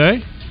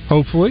Monday,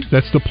 hopefully.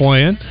 That's the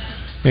plan.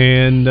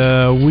 And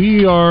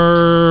we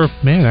are,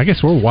 I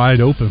guess we're wide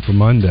open for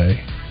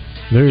Monday.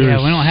 We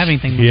don't have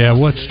anything. Yeah,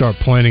 we'll have to start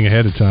planning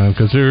ahead of time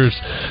because there's,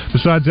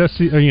 besides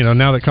SC,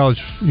 now that college,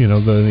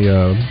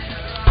 the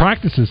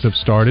practices have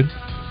started,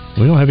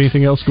 we don't have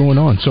anything else going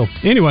on. So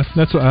anyway,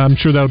 I'm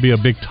sure that'll be a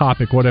big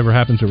topic, whatever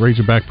happens at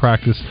Razorback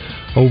practice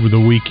over the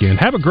weekend.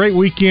 Have a great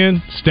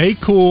weekend. Stay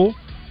cool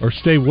or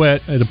stay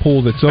wet at a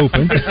pool that's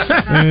open.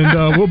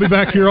 And we'll be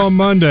back here on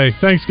Monday.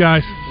 Thanks,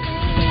 guys.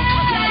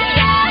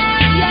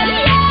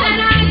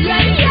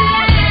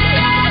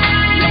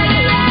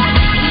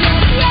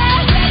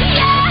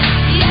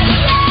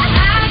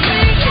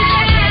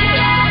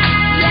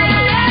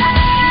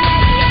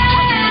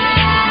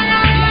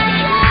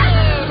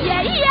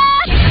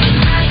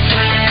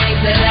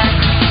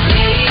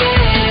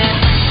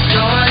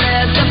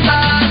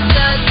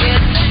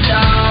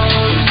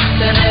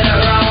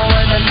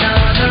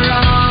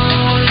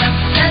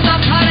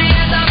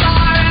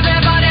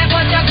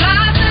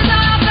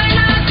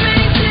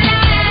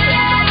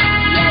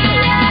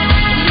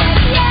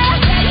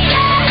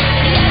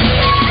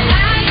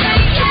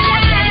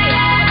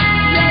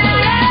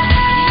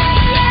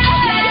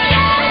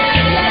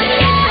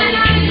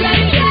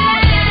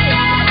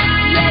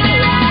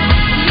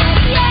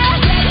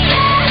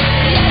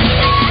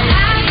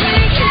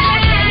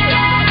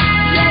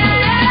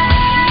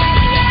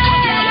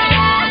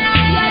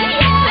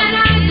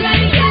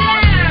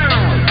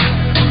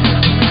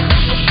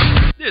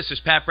 This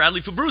is Pat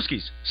Bradley for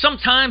Brewskis.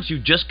 Sometimes you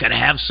just gotta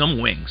have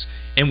some wings.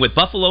 And with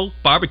buffalo,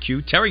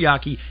 barbecue,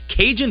 teriyaki,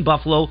 Cajun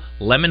buffalo,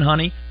 lemon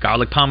honey,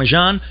 garlic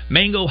parmesan,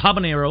 mango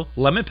habanero,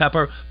 lemon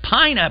pepper,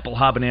 pineapple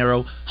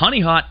habanero,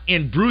 honey hot,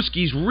 and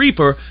Brewskis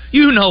Reaper,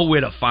 you know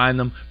where to find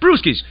them.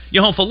 Brewskis,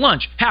 you're home for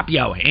lunch, happy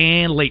hour,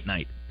 and late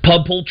night.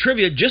 Pub Poll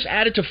Trivia just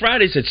added to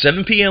Fridays at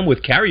 7 p.m.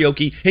 with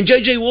karaoke and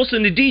J.J.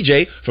 Wilson the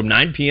DJ from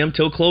 9 p.m.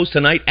 till close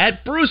tonight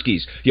at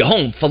Brewskis. You're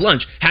home for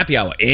lunch, happy hour, and